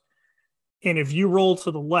counterclockwise, and if you roll to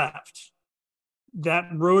the left, that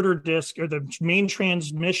rotor disc or the main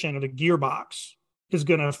transmission or the gearbox is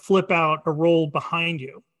going to flip out or roll behind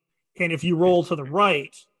you. And if you roll to the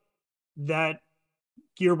right, that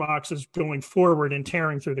gearbox is going forward and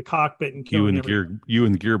tearing through the cockpit and killing you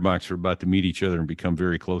and the gearbox are about to meet each other and become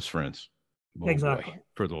very close friends. Exactly. Boy,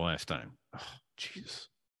 for the last time. Oh, jeez.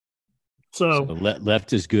 So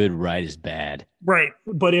left is good, right is bad. Right.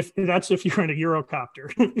 But if you're in a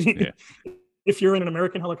Eurocopter. Yeah. If you're in an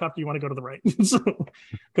American helicopter, you want to go to the right. Because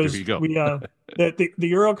the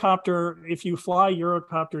Eurocopter, if you fly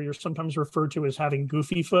Eurocopter, you're sometimes referred to as having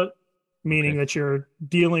goofy foot, meaning that you're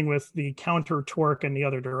dealing with the counter torque in the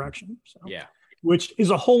other direction. So, yeah. Which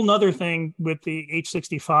is a whole nother thing with the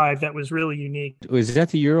H-65 that was really unique. Was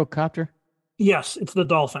that the Eurocopter? Yes, it's the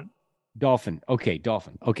Dolphin. Dolphin. Okay,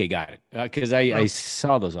 Dolphin. Okay, got it. Because I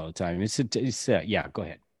saw those all the time. Yeah, go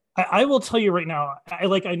ahead. I will tell you right now,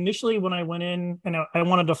 initially when I went in and I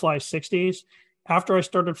wanted to fly 60s, after I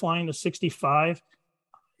started flying the 65,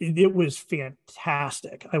 it was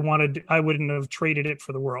fantastic. I wouldn't have traded it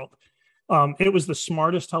for the world. It was the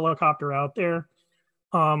smartest helicopter out there.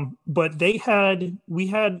 But we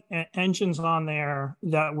had engines on there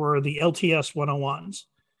that were the LTS 101s.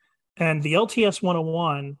 And the LTS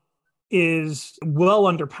 101 is well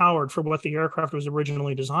underpowered for what the aircraft was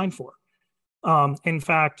originally designed for. In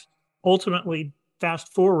fact, ultimately,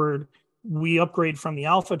 fast forward, we upgrade from the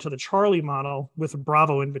Alpha to the Charlie model with a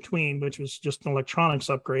Bravo in between, which was just an electronics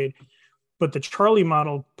upgrade. But the Charlie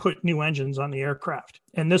model put new engines on the aircraft.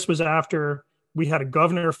 And this was after we had a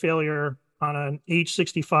governor failure on an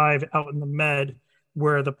H-65 out in the Med,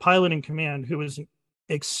 where the pilot in command, who was an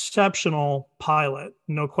exceptional pilot,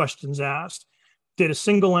 no questions asked, did a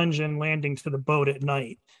single engine landing to the boat at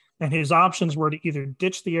night. And his options were to either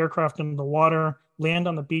ditch the aircraft into the water, land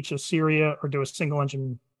on the beach of Syria, or do a single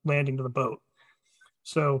engine landing to the boat.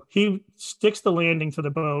 So he sticks the landing to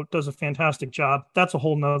the boat, does a fantastic job. That's a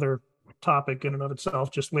whole nother topic in and of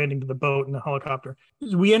itself, just landing to the boat in a helicopter.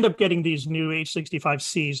 We end up getting these new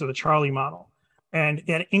H-65Cs or the Charlie model. and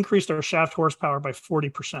it increased our shaft horsepower by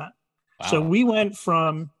 40%. Wow. So we went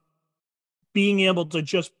from being able to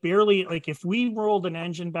just barely, like if we rolled an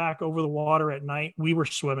engine back over the water at night, we were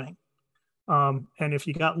swimming. And if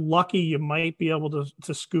you got lucky, you might be able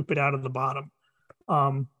to scoop it out of the bottom.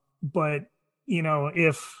 But,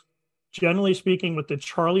 if generally speaking with the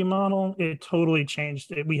Charlie model, it totally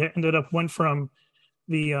changed it. We went from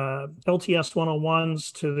the LTS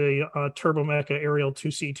 101s to the Turbomeca Ariel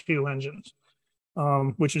 2C2 engines,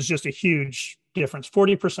 which is just a huge difference.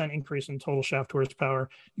 40% increase in total shaft horsepower.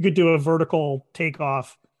 You could do a vertical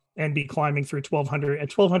takeoff and be climbing through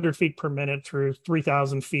 1,200 feet per minute through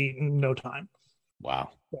 3,000 feet in no time.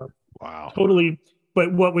 Wow. So, Wow. totally.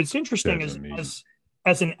 But what was interesting That's is amazing.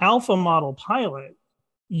 as an alpha model pilot,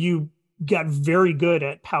 you got very good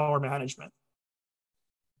at power management.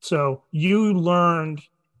 So you learned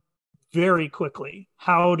very quickly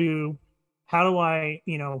how do I,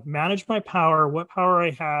 manage my power, what power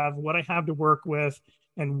I have, what I have to work with,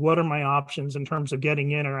 and what are my options in terms of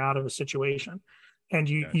getting in or out of a situation. And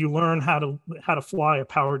you learn how to fly a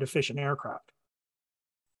power deficient aircraft.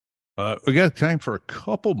 We got time for a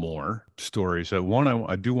couple more stories. One,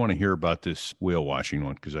 I do want to hear about this whale watching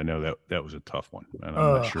one, because I know that was a tough one, and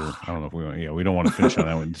I'm not sure. I don't know if we want. Yeah, we don't want to finish on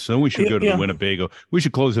that one. So we should go to the Winnebago. We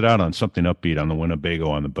should close it out on something upbeat on the Winnebago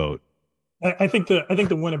on the boat. I think the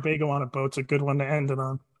Winnebago on a boat's a good one to end it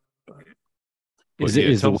on.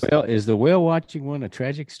 Is the whale watching one a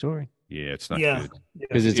tragic story? Yeah, it's not good.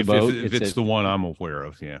 Because it's if, a boat. If it's the one I'm aware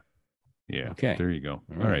of, yeah. Yeah. Okay. There you go. All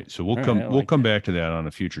All right. right. So we'll come back to that on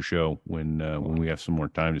a future show when we have some more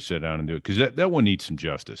time to sit down and do it, because that one needs some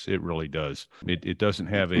justice. It really does. It doesn't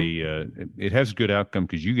have it has a good outcome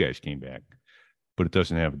because you guys came back, but it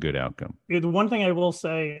doesn't have a good outcome. The one thing I will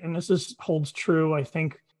say, and this holds true, I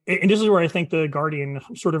think, and this is where I think the Guardian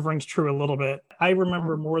sort of rings true a little bit. I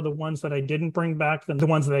remember more the ones that I didn't bring back than the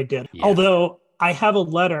ones that I did. Yeah. Although I have a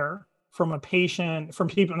letter from not a patient,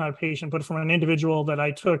 but from an individual that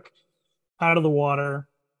I took out of the water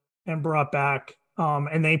and brought back.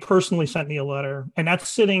 And they personally sent me a letter, and that's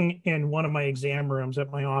sitting in one of my exam rooms at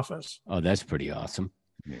my office. Oh, that's pretty awesome.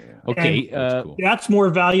 Yeah. Okay. That's cool. That's more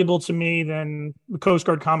valuable to me than the Coast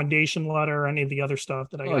Guard commendation letter or any of the other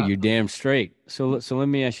stuff that I got. Oh, you're damn straight. So let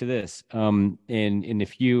me ask you this. And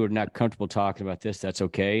if you are not comfortable talking about this, that's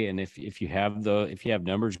okay. And if you have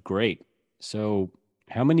numbers, great. So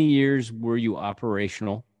how many years were you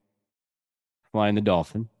operational flying the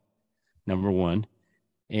Dolphin? Number one.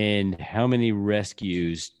 And how many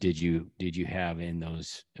rescues did you have in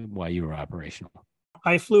those while you were operational?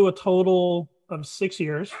 I flew a total of 6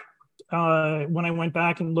 years. When I went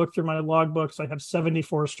back and looked through my logbooks, I have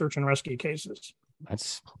 74 search and rescue cases.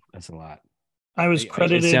 That's a lot. I was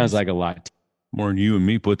credited. It sounds like a lot. More than you and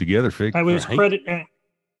me put together, Fig. I was credited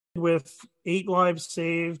with 8 lives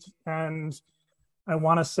saved, and I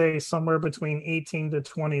want to say somewhere between 18 to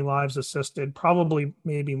 20 lives assisted, probably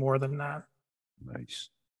maybe more than that. Nice.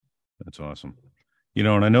 That's awesome. And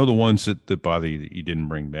I know the ones that bother you that you didn't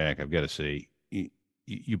bring back, I've got to say,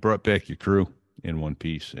 you brought back your crew in one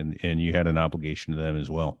piece, and you had an obligation to them as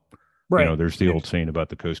well. Right. There's the old saying about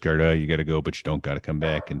the Coast Guard, you got to go, but you don't got to come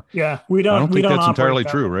back. And yeah, I don't think that's entirely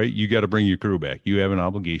true, right? You got to bring your crew back. You have an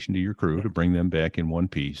obligation to your crew to bring them back in one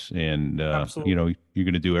piece. And, you're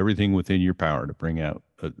going to do everything within your power to bring out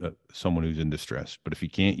someone who's in distress. But if you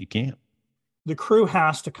can't, you can't. The crew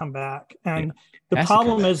has to come back. And the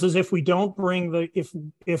problem is if we don't bring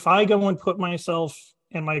if I go and put myself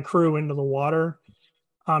and my crew into the water,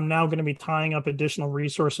 I'm now going to be tying up additional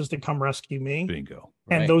resources to come rescue me. Bingo.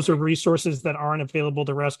 And those are resources that aren't available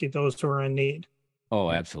to rescue those who are in need.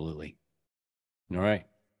 Oh, absolutely. All right.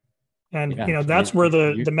 And, that's where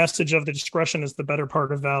the message of the discretion is the better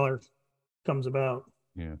part of valor comes about.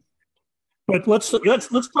 Yeah. But let's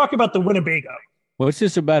talk about the Winnebago. What's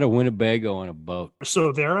this about a Winnebago on a boat?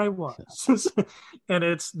 So there I was. And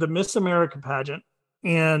it's the Miss America pageant.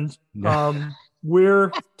 And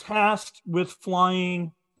we're tasked with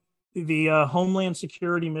flying the Homeland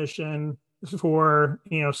Security mission for,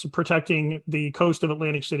 protecting the coast of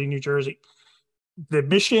Atlantic City, New Jersey. The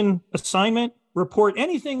mission assignment, report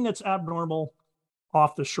anything that's abnormal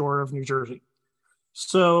off the shore of New Jersey.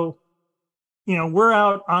 So, we're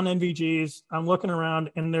out on NVGs. I'm looking around,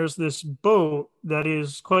 and there's this boat that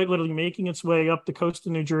is quite literally making its way up the coast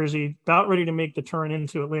of New Jersey, about ready to make the turn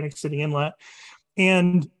into Atlantic City Inlet.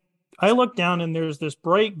 And I look down, and there's this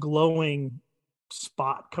bright glowing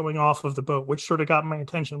spot coming off of the boat, which sort of got my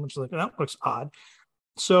attention, which is like, that looks odd.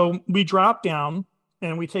 So we drop down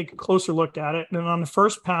and we take a closer look at it. And on the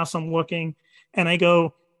first pass, I'm looking and I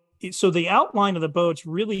go, so the outline of the boat's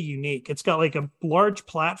really unique. It's got like a large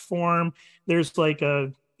platform. There's like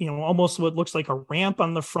a, almost what looks like a ramp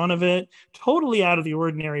on the front of it, totally out of the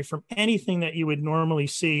ordinary from anything that you would normally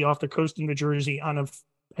see off the coast of New Jersey on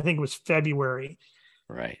I think it was February.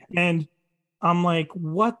 Right. And I'm like,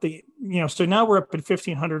 what so now we're up at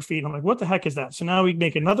 1,500 feet. I'm like, what the heck is that? So now we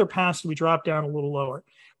make another pass and we drop down a little lower.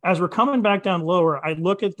 As we're coming back down lower, I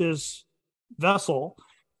look at this vessel,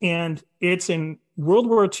 and it's in World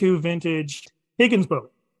War II vintage Higgins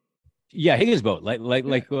boat. Yeah, Higgins boat, like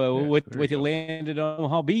what you landed on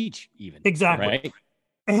Omaha Beach, even. Exactly. Right?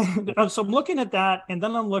 And so I'm looking at that, and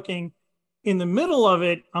then I'm looking in the middle of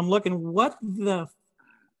it. I'm looking, what the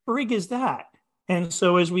frig is that? And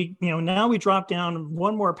so as we, now we drop down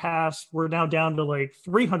one more pass, we're now down to like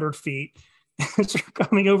 300 feet. So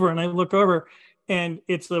coming over, and I look over, and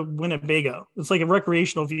it's a Winnebago. It's like a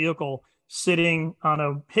recreational vehicle sitting on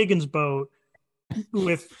a Higgins boat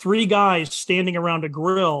with 3 guys standing around a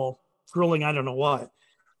grill, grilling I don't know what.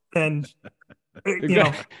 And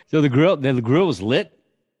so the grill was lit.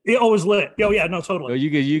 It always lit. Oh yeah, no, totally. So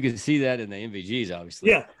you can see that in the NVGs, obviously.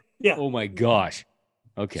 Yeah. Oh my gosh.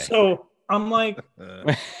 Okay. So I'm like,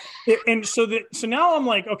 and so now I'm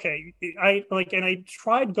like, okay, I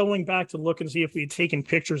tried going back to look and see if we had taken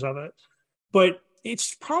pictures of it, but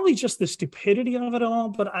it's probably just the stupidity of it all.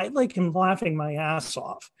 But I am laughing my ass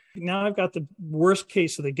off. Now I've got the worst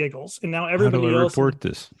case of the giggles, and now everybody How do I else report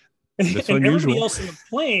this? That's and unusual. everybody else in the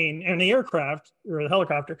plane and the aircraft or the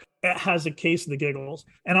helicopter has a case of the giggles.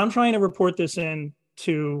 And I'm trying to report this in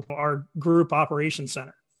to our group operations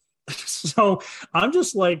center. So I'm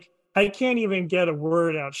just like, I can't even get a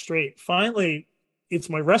word out straight. Finally, it's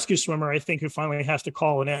my rescue swimmer, I think, who finally has to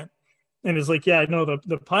call it in. And is like, yeah, no,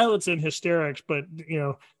 the pilot's in hysterics, but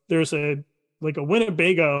there's a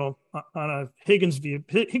Winnebago on a Higgins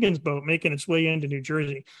boat making its way into New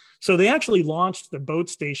Jersey. So they actually launched the boat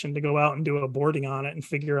station to go out and do a boarding on it and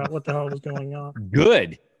figure out what the hell was going on.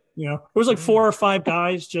 Good. It was like 4 or 5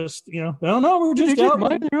 guys just, I don't know, we're just out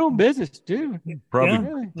minding their own business, dude.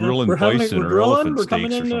 Probably grilling bison or elephant we're steaks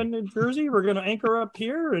coming or into something. New Jersey. We're going to anchor up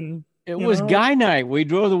here. And it was guy night. We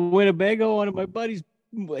drove the Winnebago on my buddy's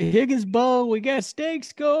Higgins boat. We got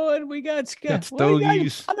steaks going. We got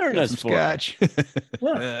stogies. Scotch.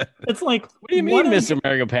 Yeah. It's like, what do you mean Miss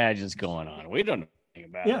America pageant's going on? We don't know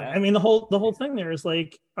anything about that. I mean, the whole thing there is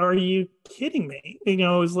like, are you kidding me?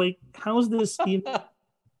 It's like, how's this,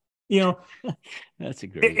 that's a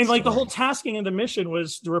great and like the whole tasking of the mission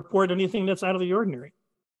was to report anything that's out of the ordinary.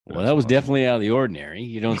 Well, that was definitely out of the ordinary.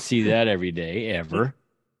 You don't see that every day, ever.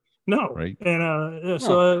 No. Right. And it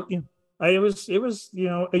was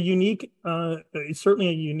a unique, certainly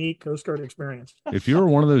a unique Coast Guard experience. If you were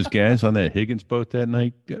one of those guys on that Higgins boat that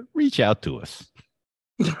night, reach out to us.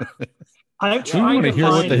 I've We tried want to to hear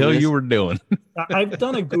what the find hell this. you were doing. I've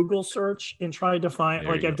done a Google search and tried to find,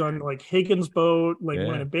 There you I've done Higgins boat,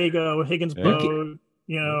 Winnebago, Higgins boat,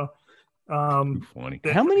 Funny.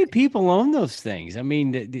 How many people own those things? I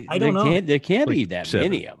mean, I don't know. There can't be that 7.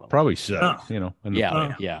 many of them. Probably 7.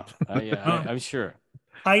 Yeah. I'm sure.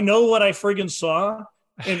 I know what I friggin' saw.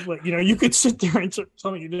 And you could sit there and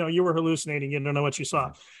tell me, you were hallucinating. You don't know what you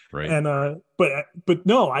saw. Right. And, but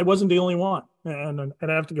no, I wasn't the only one. And I'd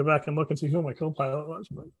have to go back and look and see who my co-pilot was.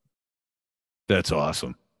 But That's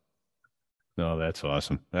awesome. No, that's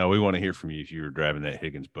awesome. Now we want to hear from you if you were driving that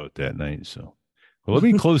Higgins boat that night. So, well, let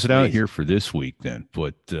me close it out here for this week then.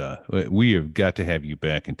 But we have got to have you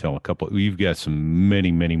back and tell a couple. We've got some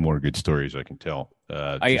many more good stories I can tell.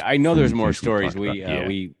 I know there's more stories.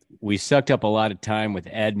 We We sucked up a lot of time with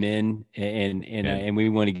admin, and we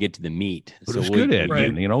want to get to the meat. But it was good admin.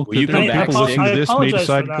 Right. Will you come back? People listening to this may apologize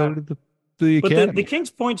decide for to go that. to the But academy. the Kings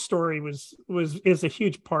Point story is a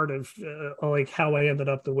huge part of how I ended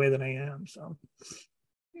up the way that I am. So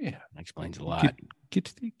Yeah, That explains a lot. get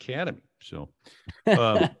to the academy. So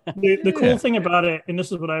the cool thing about it, and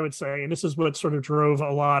this is what I would say, and this is what sort of drove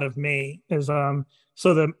a lot of me, is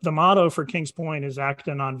so the motto for Kings Point is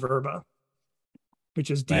acta non verba, which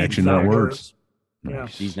is deeds, Action, not words. Yeah.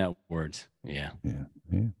 These not words. Yeah.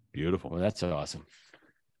 Beautiful. Well, that's awesome.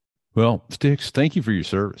 Well, Sticks, thank you for your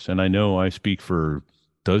service. And I know I speak for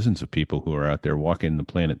dozens of people who are out there walking the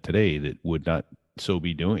planet today that would not so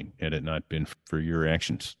be doing had it not been for your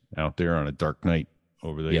actions out there on a dark night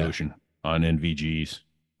over the ocean on NVGs.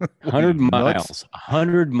 100 Nuts? miles.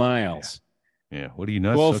 100 miles. Yeah. What are you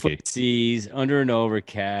nuts? 12-foot seas, under an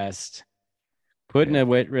overcast, putting a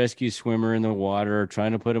wet rescue swimmer in the water,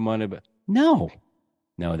 trying to put him on a... No,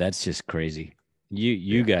 that's just crazy.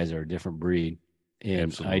 You guys are a different breed.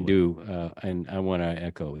 And Absolutely. I do, and I want to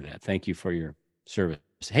echo that. Thank you for your service.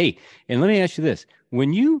 Hey, and let me ask you this.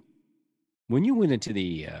 When you when you went into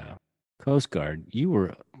the Coast Guard, you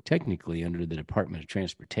were technically under the Department of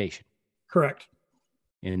Transportation. Correct.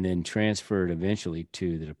 And then transferred eventually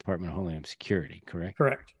to the Department of Homeland Security, correct?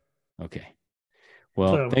 Correct. Okay.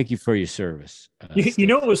 Well, thank you for your service. You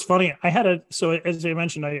know what was funny? So as I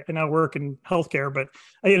mentioned, I now work in healthcare, but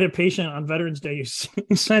I had a patient on Veterans Day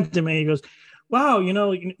who sent to me. He goes, "Wow,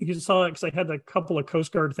 you saw it because I had a couple of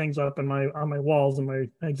Coast Guard things up on my walls in my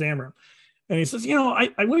exam room." And he says, I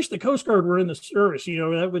wish the Coast Guard were in the service.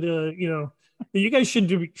 That would, you guys should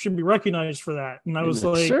be recognized for that. And I was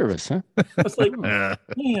like, service, huh? I was like, man,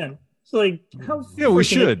 it's like, how? Yeah, we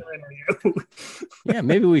should. Yeah,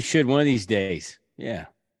 maybe we should one of these days. Yeah.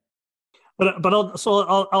 But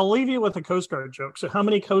I'll leave you with a Coast Guard joke. So how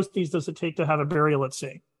many coasties does it take to have a burial at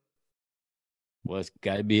sea? Well, it's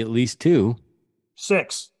got to be at least 2.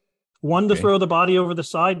 6. 1 to throw the body over the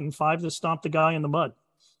side, and 5 to stomp the guy in the mud.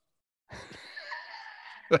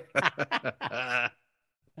 That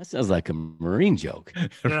sounds like a Marine joke.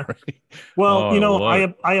 Yeah. Well,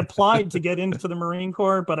 I applied to get into the Marine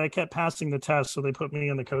Corps, but I kept passing the test, so they put me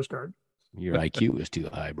in the Coast Guard. Your IQ was too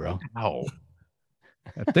high, bro. Ow.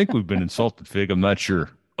 I think we've been insulted, Fig. I'm not sure.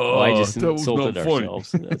 I just insulted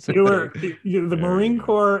ourselves. The Marine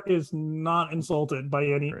Corps is not insulted by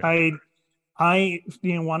any. Right. I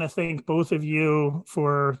want to thank both of you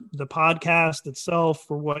for the podcast itself,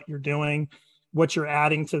 for what you're doing, what you're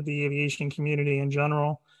adding to the aviation community in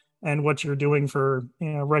general, and what you're doing for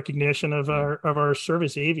recognition of our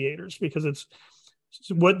service aviators, because it's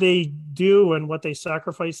what they do and what they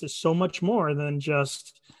sacrifice is so much more than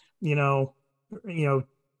just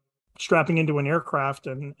strapping into an aircraft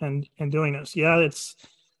and doing this. Yeah, it's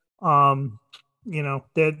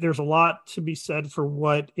there's a lot to be said for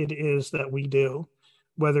what it is that we do,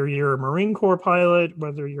 whether you're a Marine Corps pilot,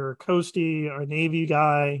 whether you're a coastie or a Navy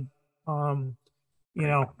guy, and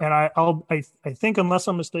I think, unless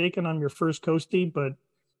I'm mistaken, I'm your first coastie, but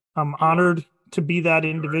I'm honored to be that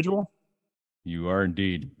individual. You are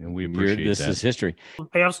indeed, and we appreciate this that. Is history.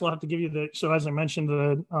 I also have to give you so as I mentioned,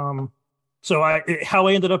 how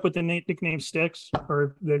I ended up with the nickname Sticks,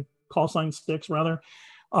 or the call sign Sticks rather.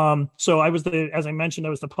 So I was as I mentioned, I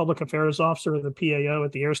was the public affairs officer of the PAO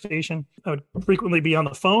at the air station. I would frequently be on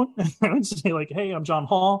the phone and I would say like, "Hey, I'm John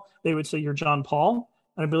Hall." They would say, "You're John Paul."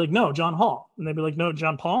 And I'd be like, "No, John Hall." And they'd be like, "No,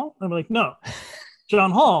 John Paul." And I'd be like, "No,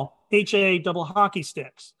 John Hall, HA double hockey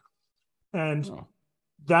sticks." And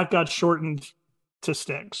that got shortened to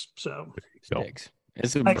Sticks. So Sticks.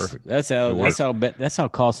 It's perfect. That's how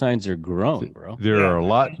call signs are grown, bro. There are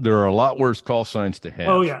a lot worse call signs to have.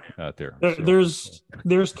 Oh yeah, out there. There's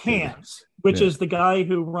Cans, which is the guy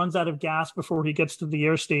who runs out of gas before he gets to the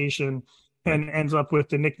air station and ends up with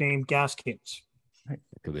the nickname Gas Cans. It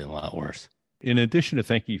could be a lot worse. In addition to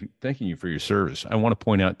thanking you for your service, I want to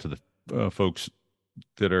point out to the folks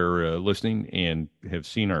that are listening and have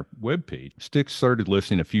seen our webpage. Sticks started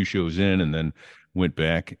listening a few shows in and then went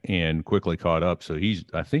back and quickly caught up. So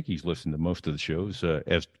I think he's listened to most of the shows,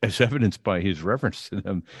 as evidenced by his reference to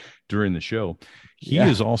them during the show. He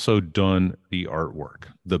has also done the artwork,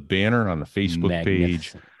 the banner on the Facebook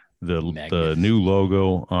page, the new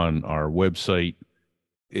logo on our website.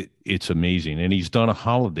 It's amazing. And he's done a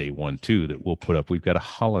holiday one too that we'll put up. We've got a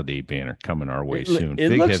holiday banner coming our way soon.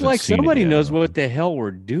 It looks like somebody knows what the hell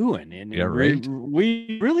we're doing. And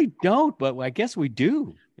we really don't, but I guess we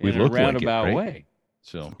do. We look in a roundabout like it, right? way.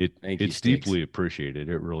 So it's deeply appreciated.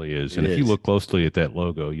 It really is. And if you look closely at that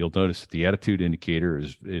logo, you'll notice that the attitude indicator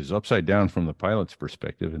is upside down from the pilot's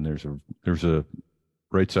perspective. And there's a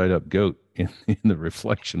right side up goat in the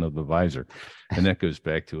reflection of the visor. And that goes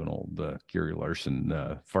back to an old Gary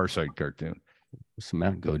Larson Far Side cartoon. Some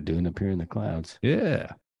mountain goat doing up here in the clouds.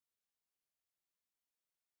 Yeah.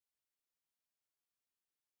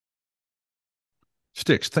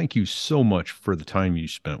 Sticks, thank you so much for the time you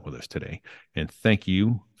spent with us today. And thank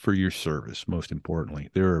you for your service, most importantly.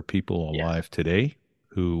 There are people alive today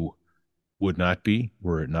who would not be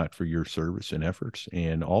were it not for your service and efforts,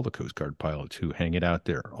 and all the Coast Guard pilots who hang it out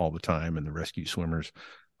there all the time, and the rescue swimmers.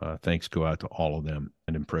 Thanks go out to all of them,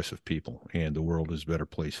 and impressive people, and the world is a better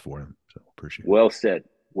place for them. So appreciate it.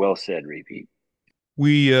 Well said, Repeat.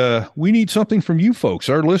 We need something from you folks,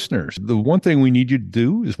 our listeners. The one thing we need you to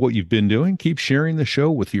do is what you've been doing. Keep sharing the show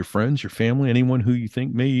with your friends, your family, anyone who you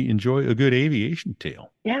think may enjoy a good aviation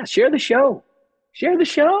tale. Yeah, share the show. Share the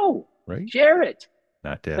show. Right? Share it.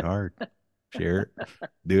 Not that hard. Share it.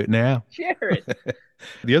 Do it now. Share it.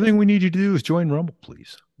 The other thing we need you to do is join Rumble,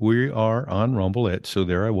 please. We are on Rumble at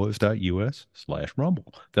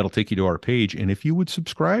sothereiwas.us/Rumble. That'll take you to our page. And if you would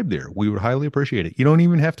subscribe there, we would highly appreciate it. You don't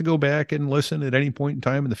even have to go back and listen at any point in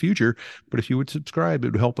time in the future. But if you would subscribe,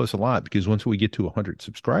 it would help us a lot, because once we get to 100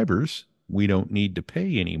 subscribers, we don't need to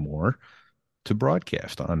pay anymore to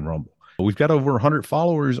broadcast on Rumble. We've got over 100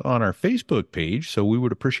 followers on our Facebook page, so we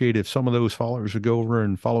would appreciate if some of those followers would go over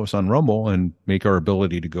and follow us on Rumble and make our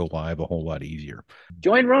ability to go live a whole lot easier.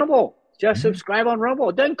 Join Rumble. Just subscribe on Rumble.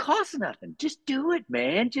 It doesn't cost nothing. Just do it,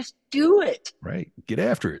 man. Just do it. Right. Get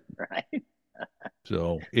after it. Right.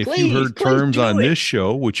 So if Please, you heard terms on it. this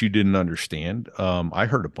show, which you didn't understand, I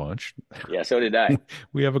heard a bunch. Yeah, so did I.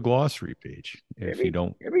 We have a glossary page. If you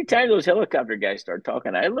don't, every time those helicopter guys start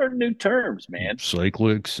talking, I learn new terms, man.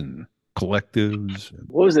 cyclics and collectives.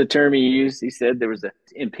 What was the term he used? He said there was a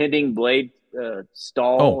impending blade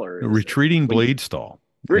stall, or retreating blade stall.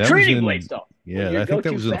 Retreating blade stall. Yeah, I think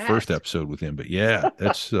that was in the first episode with him. But yeah,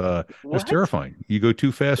 that's that's terrifying. You go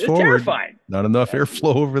too fast It's forward, terrifying. Not enough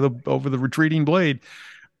airflow over the retreating blade.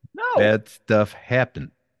 No, Bad stuff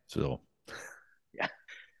happened. So yeah.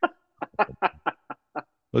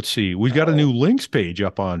 Let's see. We've got a new links page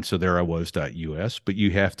up on sothereiwas.us, but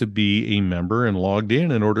you have to be a member and logged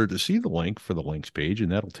in order to see the link for the links page,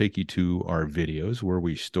 and that'll take you to our videos where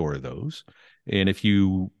we store those. And if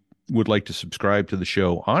you would like to subscribe to the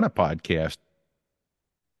show on a podcast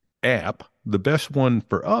app, the best one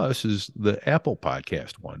for us is the Apple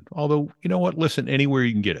Podcast one. Although, you know what? Listen, anywhere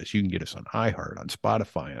you can get us. You can get us on iHeart, on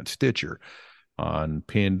Spotify, on Stitcher, on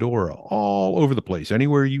Pandora, all over the place.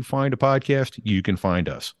 Anywhere you find a podcast, you can find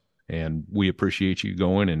us. And we appreciate you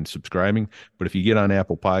going and subscribing. But if you get on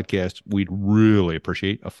Apple Podcasts, we'd really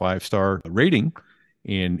appreciate a 5-star rating.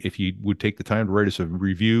 And if you would take the time to write us a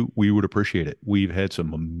review, we would appreciate it. We've had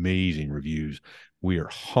some amazing reviews. We are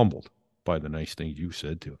humbled by the nice things you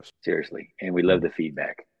said to us. Seriously. And we love the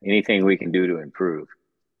feedback. Anything we can do to improve,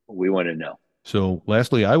 we want to know. So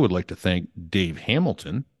lastly, I would like to thank Dave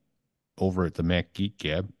Hamilton over at the Mac Geek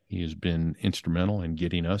Gab. He has been instrumental in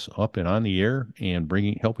getting us up and on the air and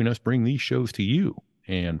helping us bring these shows to you.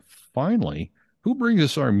 And finally, who brings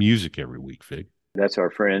us our music every week, Fig? That's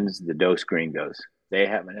our friends, the Dos Gringos. They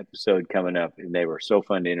have an episode coming up, and they were so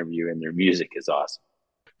fun to interview, and their music is awesome.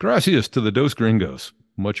 Gracias to the Dos Gringos.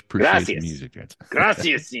 Much appreciated the music.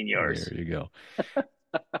 Gracias, senors. There you go.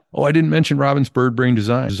 Oh, I didn't mention Robbins Bird Brain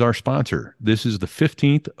Design. This is our sponsor. This is the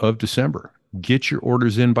 15th of December. Get your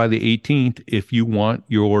orders in by the 18th if you want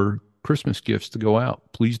your Christmas gifts to go out.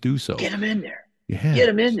 Please do so. Get them in there. Yeah. Get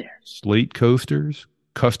them in there. Slate coasters,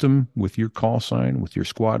 custom with your call sign, with your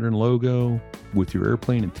squadron logo, with your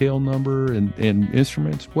airplane and tail number and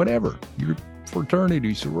instruments, whatever. Your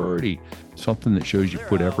fraternity, sorority, something that shows you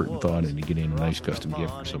put effort and thought into getting a nice custom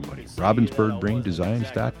gift for somebody.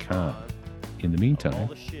 RobbinsBirdBrainDesigns.com. In the meantime,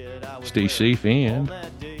 stay safe and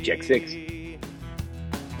check 6.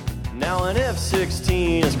 Now an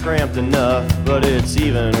F-16 is cramped enough, but it's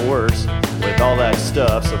even worse with all that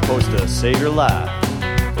stuff supposed to save your life.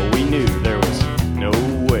 But we knew there was no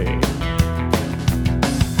way.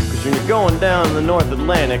 'Cause when you're going down the North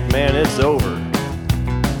Atlantic, man, it's over.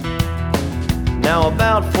 Now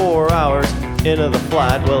about 4 hours into the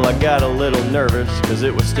flight, well, I got a little nervous 'cause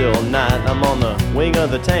it was still night. I'm on the wing of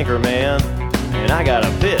the tanker, man, and I gotta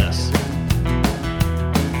piss.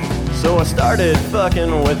 So I started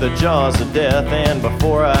fucking with the jaws of death, and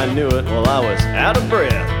before I knew it, well, I was out of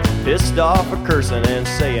breath, pissed off for cursing and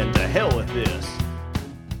saying, to hell with this.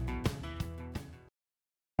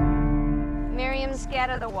 Miriam's scared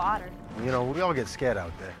of the water. You know, we all get scared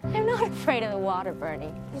out there. I'm not afraid of the water,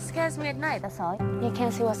 Bernie. It scares me at night, that's all. You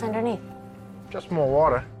can't see what's underneath. Just more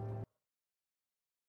water.